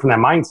 right? I come from that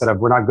mindset of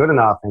we're not good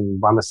enough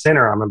and I'm a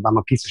sinner. I'm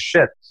a piece of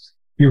shit.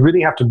 You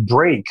really have to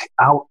break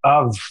out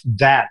of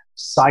that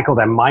cycle,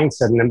 that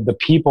mindset, and then the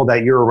people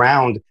that you're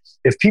around.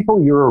 If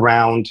people you're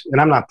around,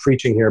 and I'm not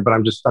preaching here, but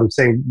I'm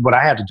saying what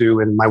I had to do,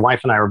 and my wife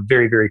and I are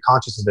very, very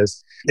conscious of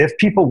this. If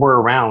people we're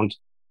around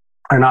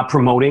are not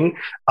promoting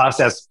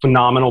us as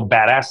phenomenal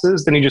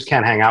badasses, then you just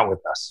can't hang out with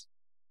us.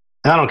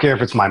 And I don't care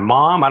if it's my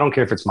mom, I don't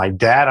care if it's my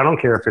dad, I don't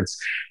care if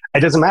it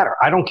doesn't matter.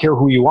 I don't care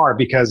who you are,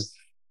 because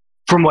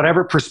from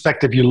whatever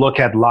perspective you look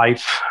at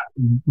life,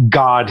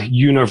 God,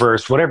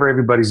 universe, whatever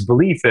everybody's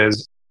belief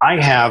is, I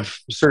have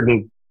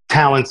certain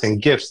talents and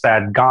gifts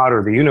that God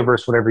or the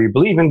universe, whatever you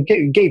believe in,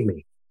 gave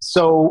me.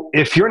 So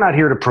if you're not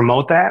here to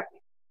promote that,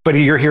 but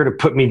you're here to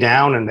put me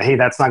down and, hey,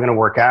 that's not going to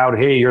work out.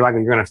 Hey, you're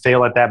going to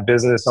fail at that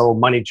business. Oh,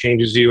 money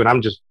changes you. And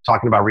I'm just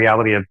talking about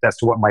reality.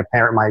 That's what my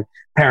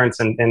parents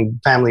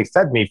and family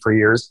fed me for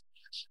years.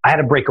 I had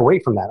to break away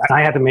from that.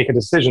 I had to make a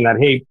decision that,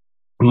 hey,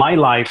 my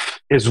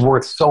life is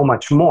worth so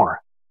much more.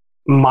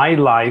 My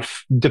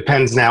life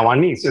depends now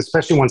on me,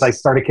 especially once I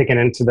started kicking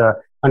into the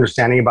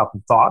understanding about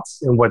the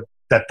thoughts and what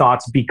that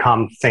thoughts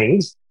become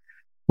things.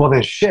 Well,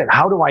 then shit,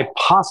 how do I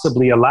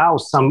possibly allow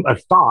a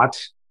thought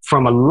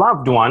from a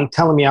loved one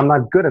telling me I'm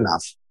not good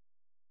enough?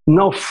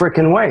 No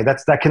freaking way.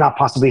 That cannot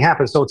possibly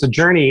happen. So it's a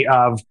journey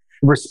of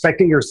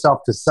respecting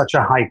yourself to such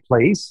a high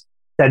place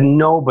that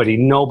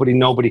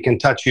nobody can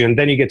touch you. And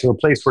then you get to a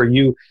place where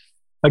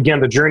again,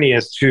 the journey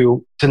is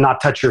to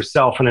not touch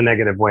yourself in a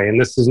negative way.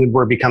 And this is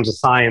where it becomes a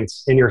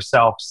science in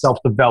yourself,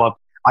 self-develop.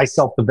 I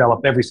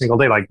self-develop every single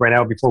day. Like right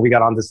now, before we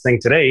got on this thing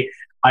today,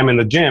 I'm in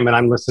the gym and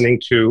I'm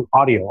listening to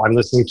audio. I'm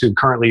listening to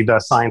currently The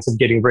Science of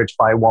Getting Rich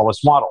by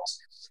Wallace Wattles.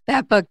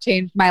 That book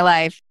changed my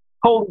life.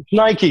 Holy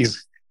Nikes,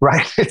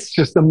 right? It's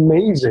just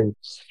amazing.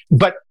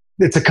 But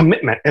it's a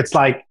commitment. It's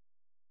like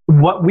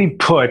what we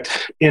put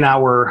in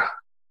our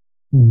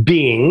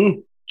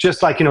being,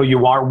 just like,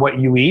 you are what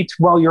you eat.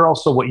 Well, you're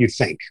also what you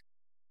think.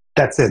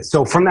 That's it.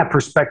 So from that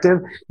perspective,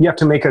 you have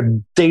to make a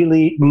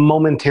daily,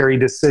 momentary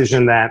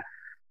decision that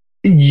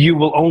you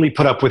will only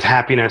put up with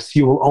happiness.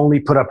 You will only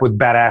put up with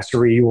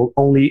badassery. You will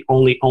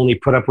only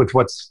put up with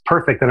what's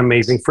perfect and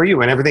amazing for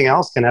you, and everything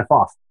else can F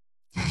off.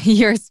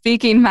 You're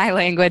speaking my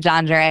language,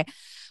 Andre.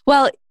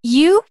 Well,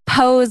 you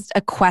posed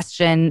a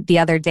question the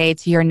other day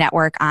to your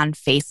network on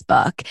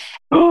Facebook.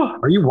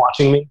 Are you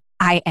watching me?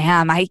 I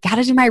am. I got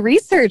to do my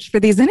research for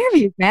these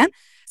interviews, man.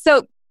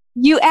 So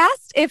you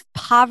asked if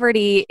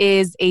poverty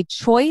is a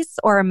choice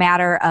or a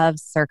matter of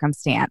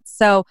circumstance.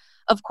 So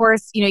of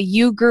course,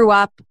 you grew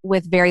up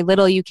with very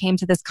little. You came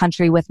to this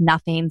country with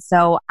nothing.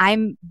 So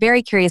I'm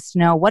very curious to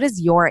know, what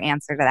is your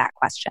answer to that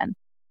question?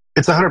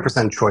 It's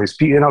 100% choice.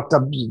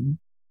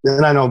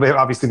 And I know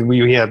obviously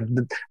we had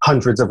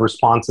hundreds of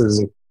responses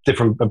and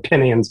different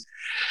opinions,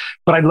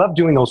 but I love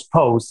doing those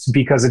posts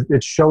because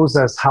it shows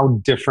us how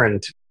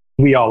different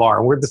we all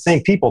are. We're the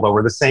same people though.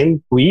 We're the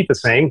same. We eat the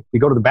same. We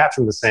go to the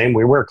bathroom the same.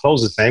 We wear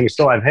clothes the same. We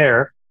still have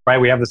hair, right?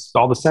 We have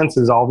all the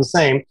senses all the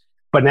same.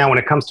 But now when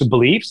it comes to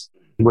beliefs,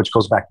 which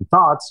goes back to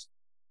thoughts,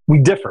 we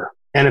differ.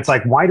 And it's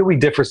like, why do we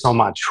differ so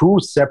much? Who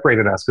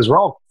separated us? Because we're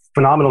all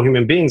phenomenal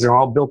human beings. They're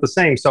all built the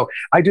same. So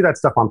I do that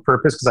stuff on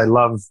purpose because I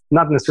love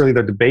not necessarily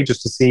the debate,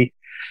 just to see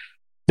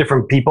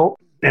different people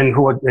and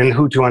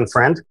who to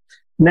unfriend.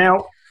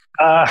 Now,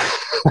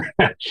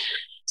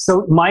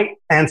 so my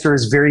answer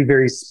is very,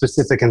 very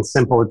specific and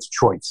simple. It's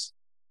choice.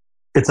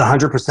 It's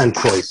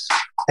 100% choice.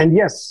 And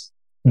yes,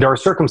 there are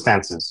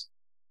circumstances,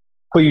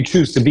 but you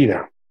choose to be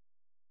there.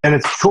 And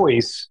it's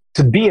choice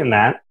to be in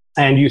that.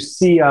 And you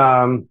see,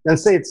 and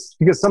say it's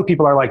because some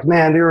people are like,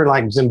 man, they're in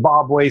like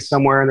Zimbabwe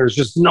somewhere and there's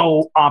just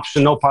no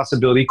option, no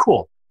possibility.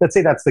 Cool. Let's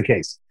say that's the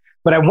case.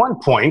 But at one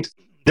point,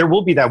 there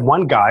will be that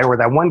one guy or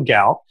that one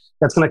gal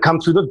that's going to come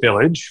through the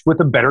village with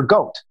a better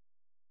goat.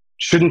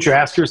 Shouldn't you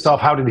ask yourself,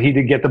 how did he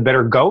get the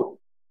better goat?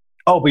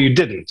 Oh, but you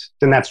didn't.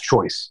 Then that's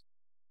choice.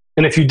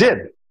 And if you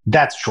did,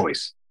 that's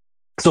choice.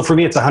 So for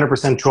me, it's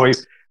 100%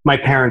 choice. My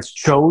parents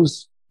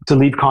chose to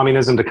leave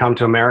communism to come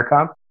to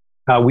America.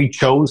 We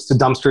chose to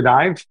dumpster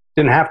dive.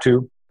 Didn't have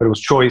to, but it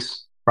was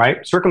choice,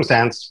 right?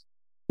 Circumstance.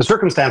 The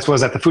circumstance was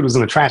that the food was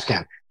in the trash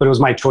can, but it was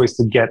my choice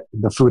to get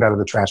the food out of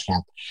the trash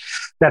can.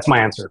 That's my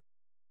answer.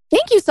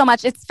 Thank you so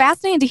much. It's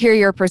fascinating to hear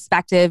your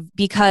perspective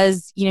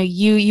because,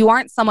 you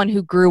aren't someone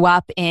who grew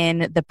up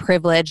in the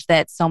privilege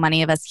that so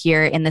many of us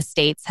here in the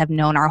States have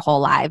known our whole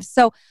lives.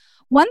 So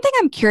one thing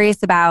I'm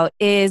curious about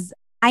is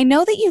I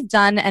know that you've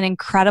done an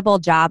incredible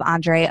job,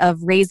 Andre,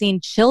 of raising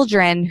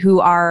children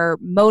who are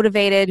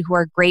motivated, who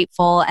are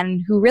grateful,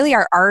 and who really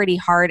are already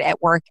hard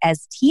at work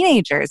as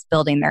teenagers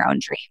building their own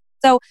dream.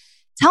 So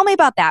tell me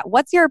about that.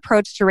 What's your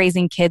approach to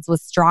raising kids with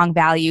strong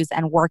values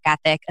and work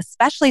ethic,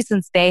 especially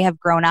since they have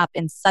grown up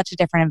in such a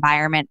different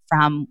environment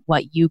from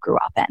what you grew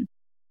up in?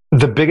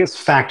 The biggest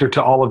factor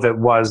to all of it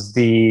was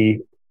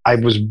I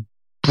was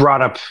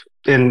brought up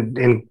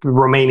in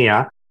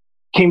Romania,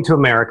 came to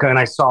America, and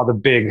I saw the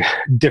big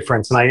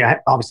difference. And I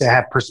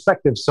have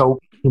perspective. So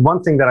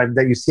one thing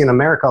that you see in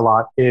America a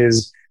lot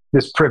is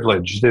this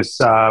privilege, it's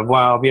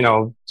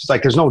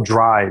like there's no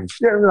drive.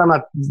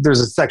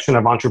 There's a section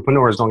of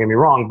entrepreneurs, don't get me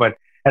wrong, but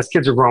as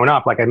kids are growing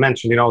up, like I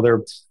mentioned,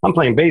 I'm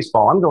playing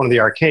baseball, I'm going to the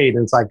arcade,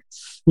 and it's like,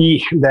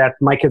 that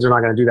my kids are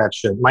not going to do that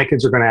shit. My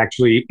kids are going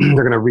to they're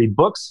going to read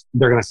books,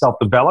 they're going to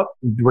self-develop,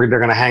 they're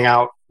going to hang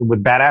out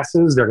with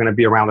badasses, they're going to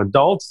be around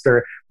adults,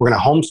 we're going to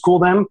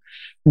homeschool them.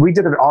 We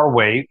did it our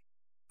way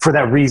for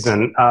that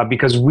reason,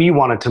 because we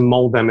wanted to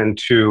mold them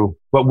into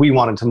what we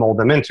wanted to mold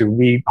them into.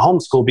 We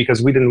homeschool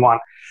because we didn't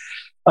want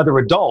other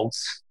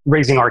adults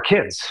raising our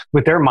kids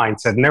with their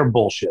mindset and their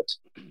bullshit.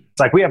 It's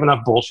like, we have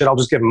enough bullshit, I'll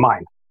just give them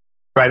mine.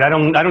 Right? I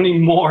don't need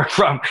more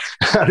from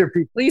other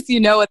people. At least you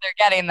know what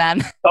they're getting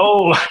then.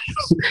 Oh,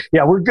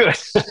 yeah, we're good.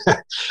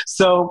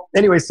 So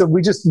anyway,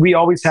 we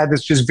always had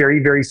this just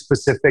very, very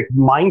specific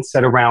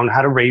mindset around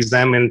how to raise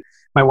them. And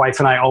my wife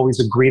and I always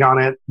agreed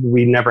on it.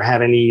 We never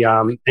had any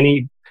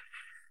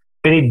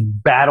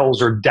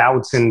battles or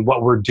doubts in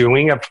what we're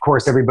doing. Of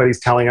course, everybody's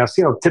telling us,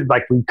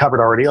 like we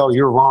covered already, oh,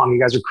 you're wrong. You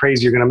guys are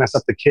crazy. You're going to mess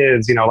up the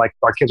kids. Like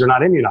our kids are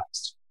not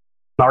immunized.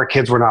 Our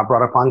kids were not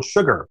brought up on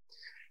sugar.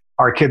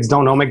 Our kids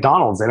don't know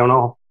McDonald's. They don't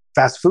know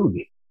fast food.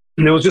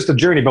 And it was just a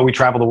journey, but we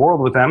travel the world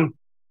with them.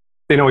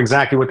 They know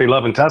exactly what they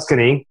love in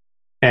Tuscany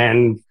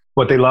and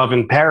what they love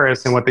in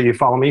Paris and you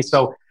follow me.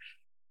 So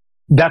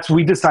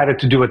we decided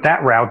to do it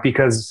that route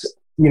because,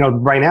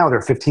 right now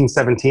they're 15,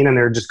 17 and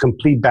they're just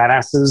complete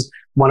badasses.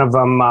 One of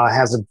them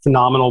has a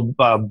phenomenal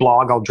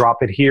blog. I'll drop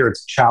it here.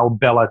 It's Ciao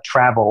Bella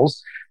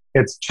Travels.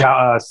 It's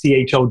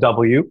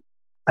CHOW.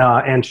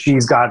 And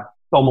she's got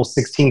almost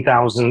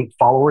 16,000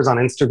 followers on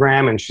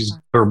Instagram, and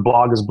her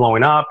blog is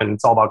blowing up, and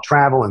it's all about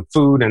travel and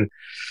food and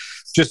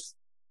just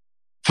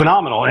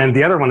phenomenal. And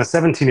the other one, a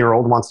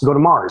 17-year-old, wants to go to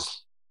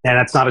Mars. And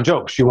that's not a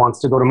joke. She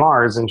wants to go to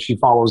Mars, and she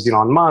follows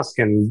Elon Musk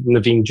and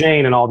Naveen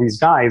Jain and all these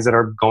guys that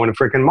are going to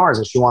freaking Mars.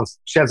 And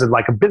she has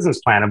a business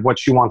plan of what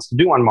she wants to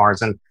do on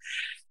Mars and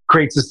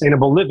create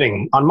sustainable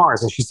living on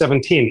Mars. And she's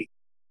 17.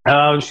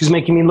 She's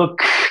making me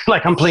look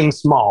like I'm playing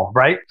small,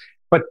 right?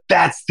 But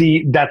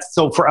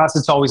so for us,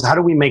 it's always, how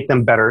do we make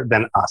them better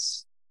than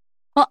us?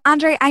 Well,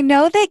 Andre, I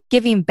know that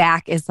giving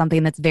back is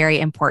something that's very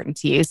important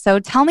to you. So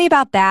tell me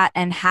about that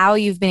and how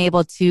you've been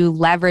able to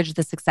leverage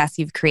the success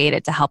you've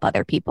created to help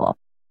other people.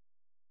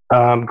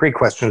 Great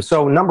question.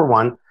 So number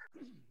one,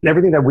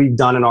 everything that we've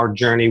done in our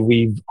journey,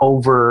 we've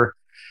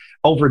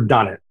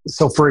overdone it.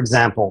 So for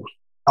example,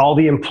 all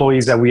the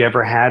employees that we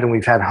ever had, and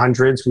we've had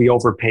hundreds, we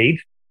overpaid.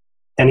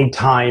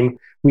 Anytime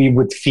we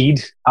would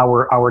feed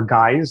our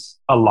guys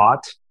a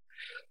lot.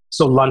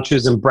 So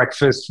lunches and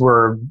breakfasts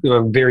were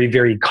very,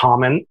 very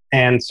common.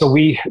 And so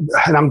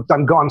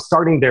I'm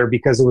starting there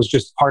because it was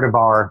just part of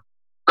our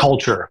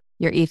culture.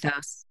 Your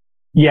ethos.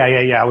 Yeah.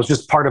 It was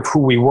just part of who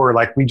we were.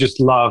 Like, we just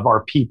love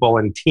our people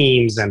and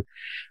teams, and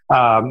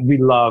we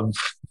love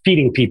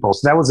feeding people.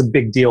 So that was a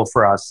big deal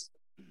for us.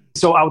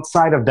 So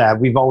outside of that,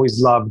 we've always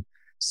loved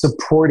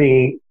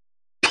supporting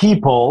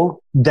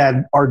people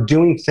that are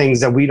doing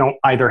things that we don't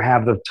either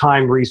have the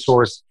time,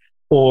 resource,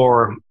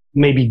 or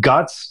maybe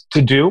guts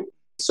to do.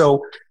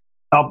 So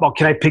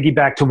Can I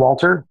piggyback to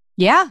Walter?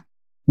 Yeah.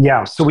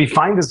 Yeah. So we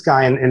find this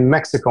guy in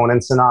Mexico, in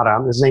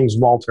Ensenada. His name's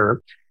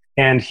Walter,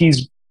 and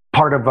he's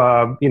part of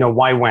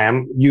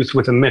YWAM, Youth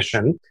with a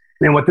Mission.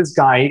 And what this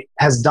guy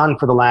has done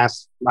for the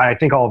last, I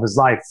think, all of his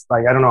life,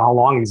 like I don't know how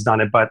long he's done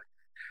it, but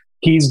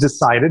he's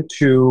decided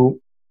to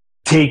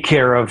take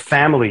care of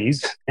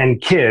families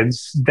and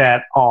kids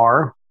that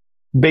are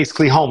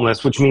basically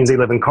homeless, which means they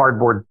live in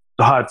cardboard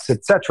huts,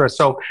 etc.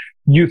 So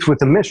Youth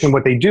with a Mission,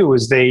 what they do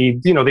is they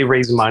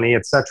raise money,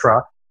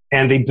 etc.,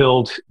 and they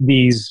build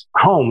these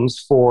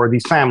homes for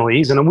these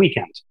families in a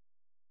weekend.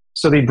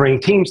 So they bring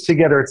teams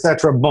together,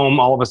 etc. Boom,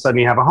 all of a sudden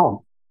you have a home.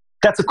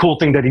 That's a cool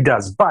thing that he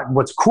does. But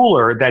what's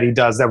cooler that he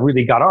does that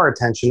really got our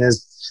attention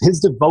is his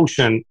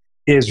devotion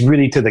is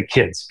really to the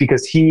kids,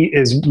 because he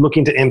is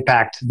looking to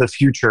impact the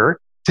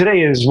future.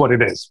 Today is what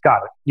it is.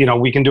 Got it.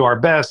 We can do our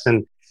best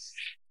and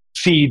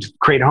feed,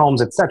 create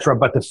homes, etc.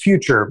 But the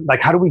future, like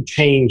how do we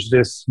change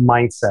this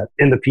mindset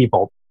in the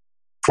people?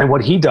 And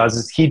what he does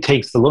is he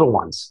takes the little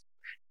ones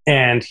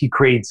and he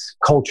creates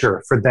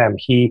culture for them.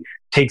 He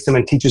takes them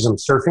and teaches them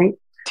surfing,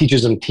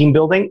 teaches them team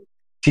building,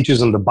 teaches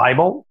them the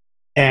Bible.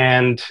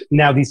 And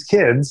now these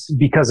kids,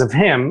 because of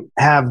him,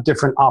 have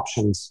different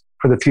options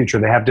for the future.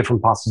 They have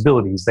different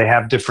possibilities. They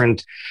have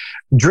different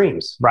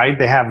dreams, right?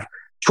 They have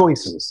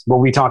choices, what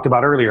we talked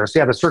about earlier. So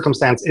yeah, the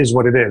circumstance is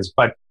what it is,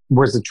 but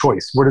where's the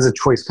choice? Where does the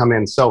choice come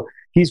in? So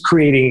he's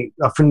creating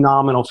a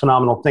phenomenal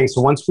thing.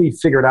 So once we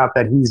figured out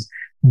that he's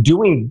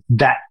doing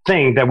that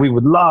thing that we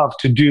would love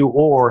to do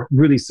or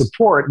really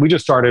support, we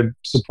just started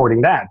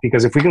supporting that,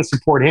 because if we can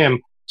support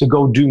him to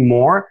go do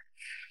more,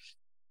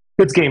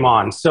 it's game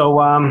on.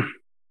 So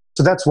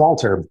that's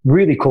Walter.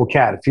 Really cool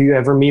cat. If you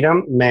ever meet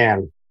him,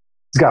 man,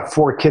 he's got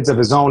 4 kids of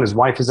his own. His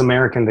wife is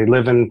American. They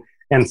live in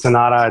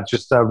Ensenada.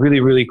 Just a really,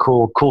 really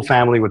cool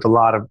family with a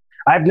lot of,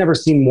 I've never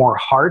seen more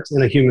heart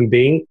in a human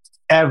being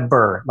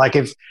ever. Like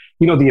if,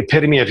 the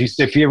epitome,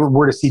 if you ever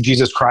were to see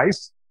Jesus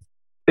Christ,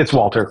 it's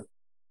Walter.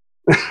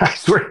 I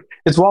swear,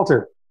 it's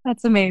Walter.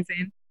 That's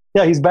amazing.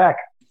 Yeah, he's back.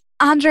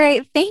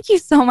 Andre, thank you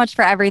so much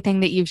for everything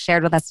that you've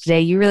shared with us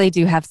today. You really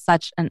do have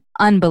such an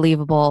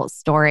unbelievable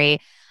story.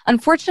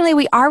 Unfortunately,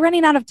 we are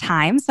running out of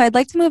time, so I'd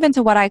like to move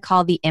into what I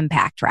call the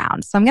impact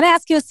round. So I'm going to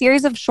ask you a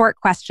series of short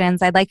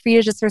questions. I'd like for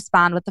you to just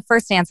respond with the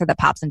first answer that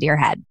pops into your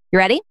head. You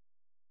ready?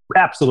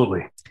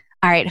 Absolutely.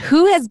 All right.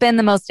 Who has been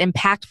the most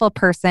impactful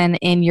person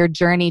in your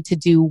journey to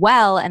do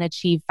well and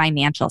achieve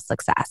financial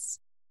success?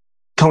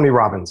 Tony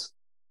Robbins.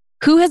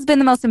 Who has been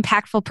the most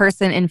impactful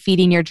person in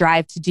feeding your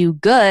drive to do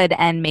good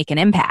and make an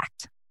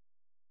impact?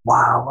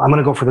 Wow. I'm going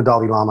to go for the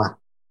Dalai Lama.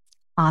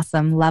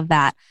 Awesome. Love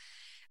that.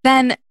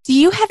 Then, do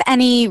you have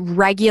any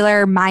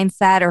regular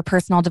mindset or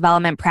personal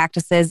development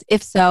practices?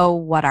 If so,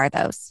 what are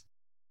those?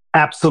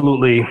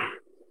 Absolutely.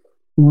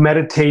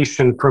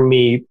 Meditation for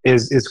me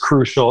is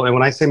crucial. And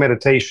when I say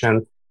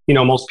meditation,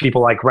 most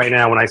people, like right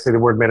now, when I say the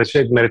word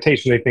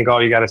meditation, they think, oh,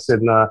 you got to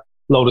sit in a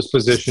lotus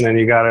position and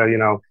you got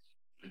to,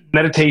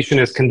 meditation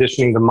is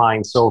conditioning the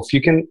mind. So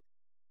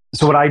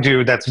what I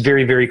do that's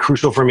very, very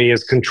crucial for me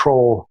is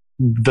control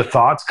the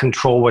thoughts,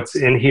 control what's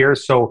in here.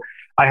 So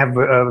I have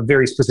a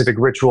very specific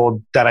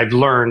ritual that I've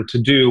learned to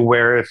do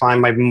where if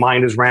my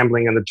mind is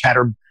rambling and the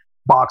chatter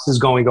box is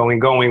going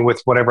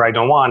with whatever I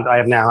don't want,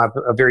 I now have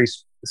a very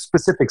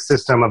specific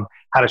system of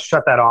how to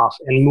shut that off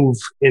and move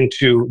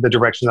into the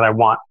direction that I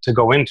want to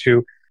go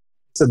into.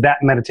 So that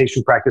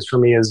meditation practice for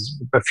me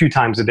is a few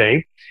times a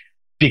day,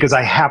 because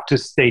I have to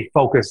stay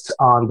focused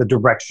on the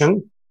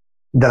direction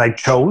that I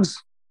chose,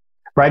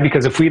 right?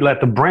 Because if we let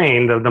the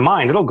brain, the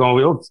mind,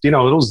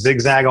 it'll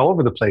zigzag all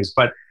over the place,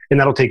 and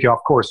that'll take you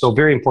off course. So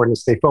very important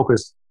to stay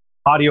focused.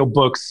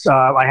 Audiobooks,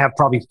 I have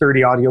probably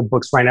 30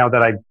 audiobooks right now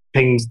that I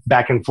ping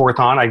back and forth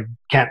on. I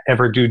can't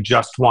ever do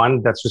just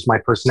one. That's just my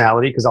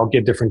personality, because I'll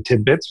get different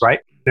tidbits, right?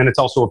 And it's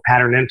also a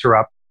pattern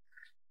interrupt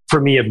for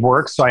me at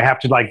work. So I have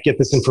to get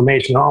this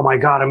information. Oh my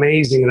God,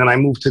 amazing. And then I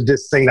move to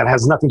this thing that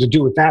has nothing to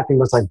do with that thing.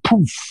 That's like,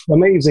 poof,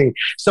 amazing.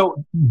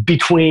 So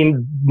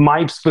between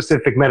my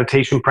specific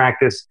meditation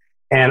practice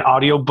and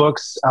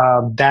audiobooks,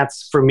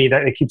 that's for me,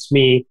 that it keeps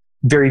me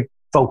very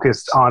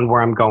focused on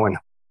where I'm going.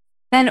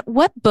 Then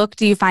what book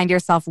do you find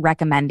yourself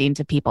recommending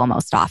to people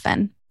most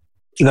often?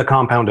 The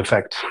Compound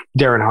Effect,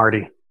 Darren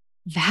Hardy.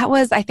 That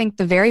was, I think,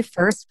 the very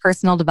first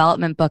personal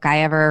development book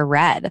I ever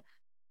read.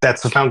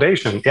 That's the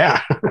foundation.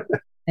 Yeah.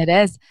 It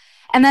is.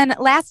 And then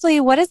lastly,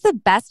 what is the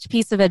best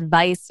piece of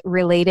advice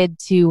related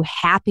to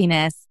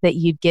happiness that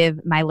you'd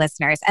give my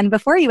listeners? And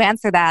before you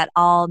answer that,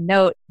 I'll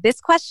note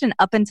this question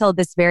up until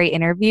this very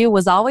interview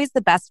was always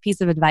the best piece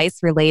of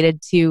advice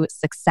related to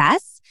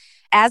success.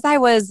 As I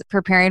was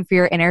preparing for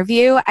your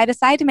interview, I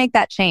decided to make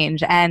that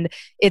change. And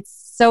it's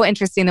so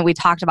interesting that we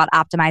talked about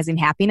optimizing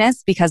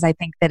happiness, because I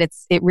think that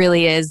it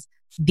really is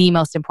the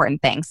most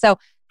important thing. So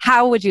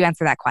how would you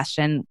answer that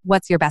question?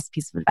 What's your best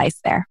piece of advice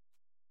there?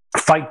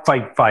 Fight,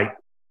 fight, fight.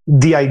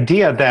 The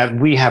idea that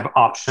we have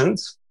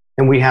options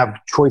and we have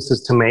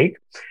choices to make,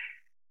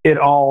 it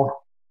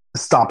all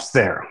stops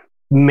there.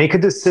 Make a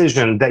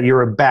decision that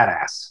you're a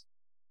badass,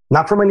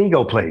 not from an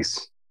ego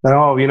place,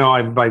 Oh,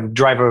 I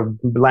drive a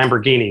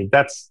Lamborghini.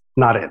 That's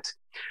not it.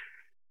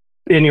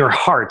 In your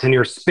heart, in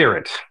your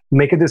spirit,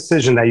 make a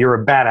decision that you're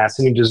a badass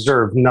and you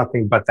deserve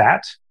nothing but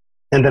that.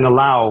 And then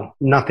allow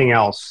nothing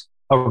else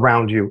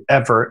around you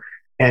ever.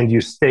 And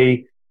you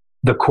stay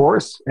the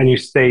course and you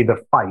stay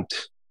the fight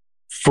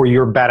for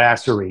your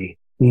badassery,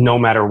 no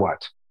matter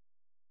what.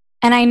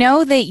 And I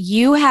know that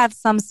you have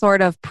some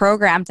sort of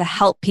program to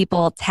help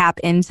people tap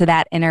into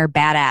that inner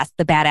badass,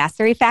 the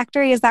Badassery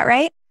Factory. Is that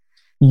right?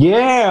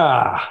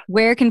 Yeah.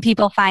 Where can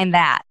people find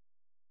that?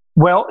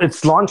 Well,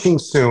 it's launching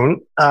soon,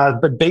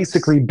 but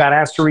basically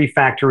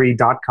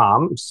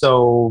badasseryfactory.com.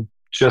 So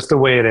just the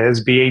way it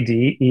is,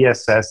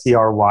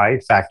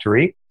 BADESSERY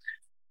Factory,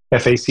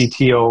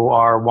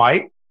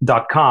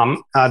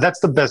 FACTORY.com. That's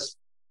the best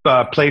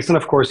place. And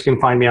of course, you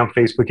can find me on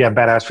Facebook. You have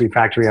Badassery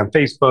Factory on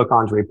Facebook,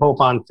 Andre Pope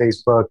on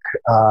Facebook,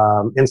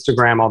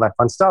 Instagram, all that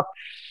fun stuff.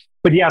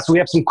 But yeah, so we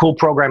have some cool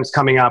programs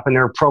coming up, and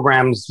there are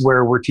programs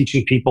where we're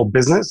teaching people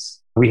business.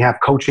 We have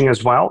coaching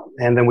as well.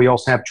 And then we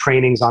also have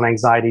trainings on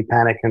anxiety,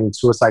 panic, and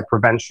suicide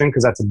prevention,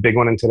 because that's a big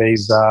one in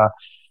today's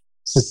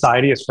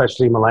society,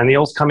 especially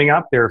millennials coming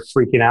up. They're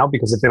freaking out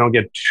because if they don't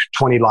get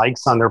 20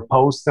 likes on their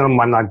post, then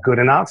I'm not good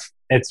enough.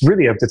 It's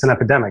an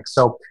epidemic.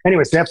 So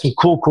anyways, we have some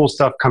cool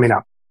stuff coming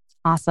up.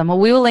 Awesome. Well,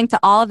 we will link to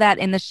all of that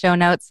in the show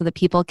notes so that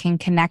people can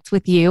connect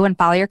with you and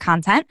follow your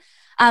content.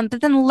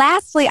 But then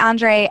lastly,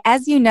 Andre,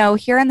 as you know,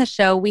 here on the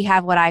show, we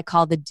have what I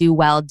call the Do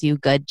Well, Do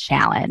Good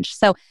Challenge.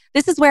 So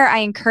this is where I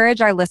encourage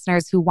our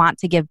listeners who want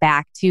to give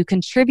back to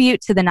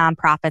contribute to the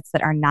nonprofits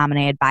that are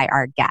nominated by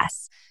our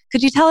guests.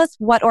 Could you tell us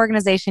what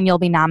organization you'll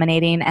be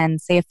nominating and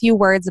say a few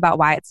words about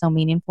why it's so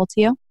meaningful to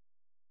you?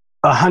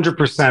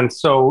 100%.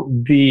 So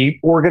the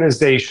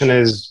organization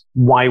is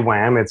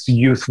YWAM. It's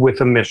Youth with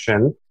a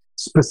Mission.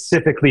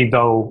 Specifically,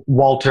 though,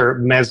 Walter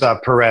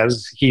Meza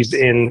Perez. He's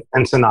in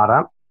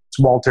Ensenada. It's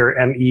Walter,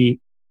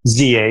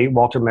 M-E-Z-A,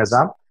 Walter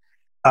Meza.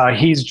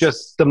 He's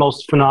just the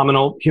most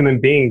phenomenal human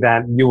being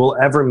that you will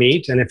ever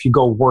meet. And if you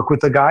go work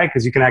with the guy,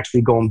 because you can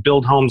actually go and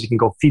build homes, you can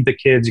go feed the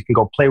kids, you can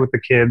go play with the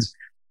kids,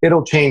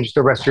 it'll change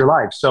the rest of your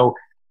life. So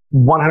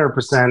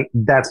 100%,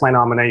 that's my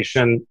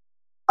nomination.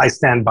 I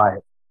stand by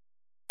it.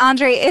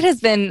 Andre, it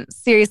has been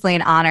seriously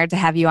an honor to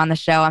have you on the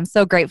show. I'm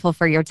so grateful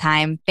for your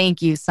time.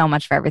 Thank you so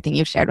much for everything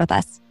you've shared with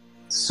us.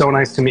 So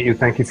nice to meet you.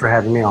 Thank you for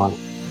having me on.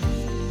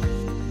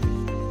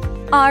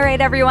 All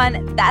right,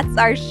 everyone, that's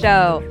our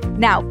show.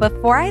 Now,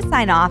 before I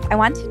sign off, I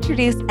want to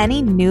introduce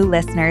any new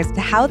listeners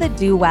to how the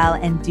Do Well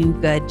and Do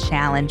Good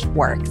Challenge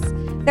works.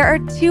 There are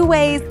 2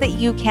 ways that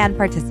you can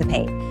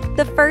participate.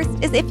 The first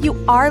is if you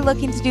are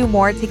looking to do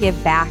more to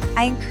give back,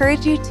 I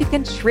encourage you to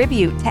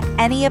contribute to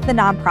any of the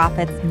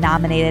nonprofits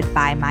nominated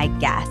by my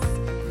guests.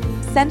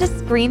 Send a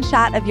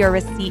screenshot of your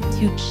receipt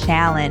to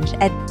challenge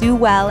at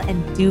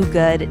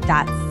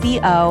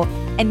dowellanddogood.co,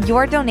 and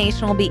your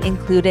donation will be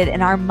included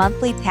in our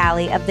monthly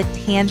tally of the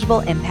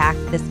tangible impact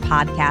this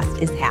podcast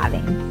is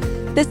having.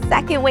 The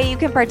second way you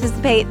can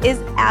participate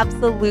is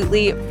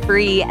absolutely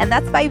free, and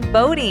that's by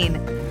voting.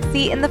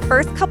 See, in the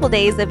first couple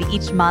days of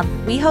each month,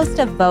 we host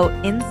a vote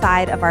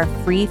inside of our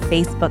free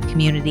Facebook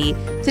community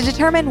to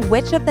determine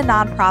which of the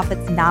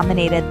nonprofits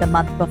nominated the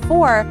month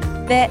before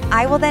that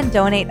I will then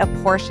donate a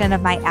portion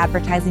of my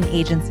advertising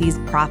agency's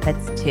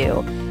profits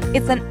to.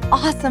 It's an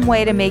awesome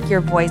way to make your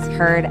voice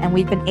heard, and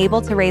we've been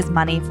able to raise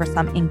money for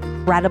some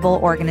incredible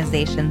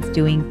organizations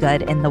doing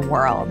good in the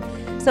world.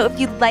 So if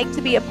you'd like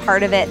to be a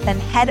part of it, then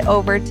head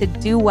over to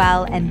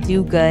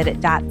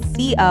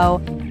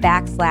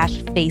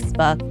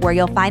dowellanddogood.co/Facebook, where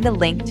you'll find a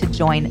link to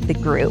join the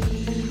group.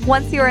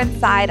 Once you're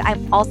inside,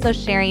 I'm also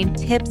sharing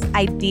tips,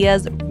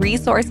 ideas,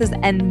 resources,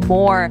 and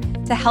more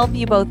to help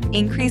you both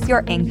increase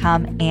your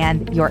income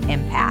and your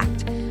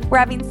impact. We're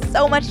having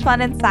so much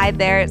fun inside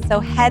there, so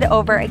head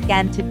over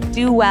again to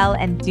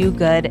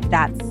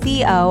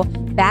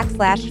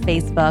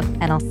dowellanddogood.co/Facebook,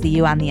 and I'll see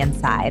you on the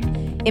inside.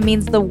 It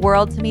means the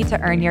world to me to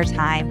earn your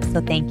time,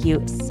 so thank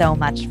you so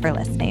much for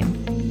listening.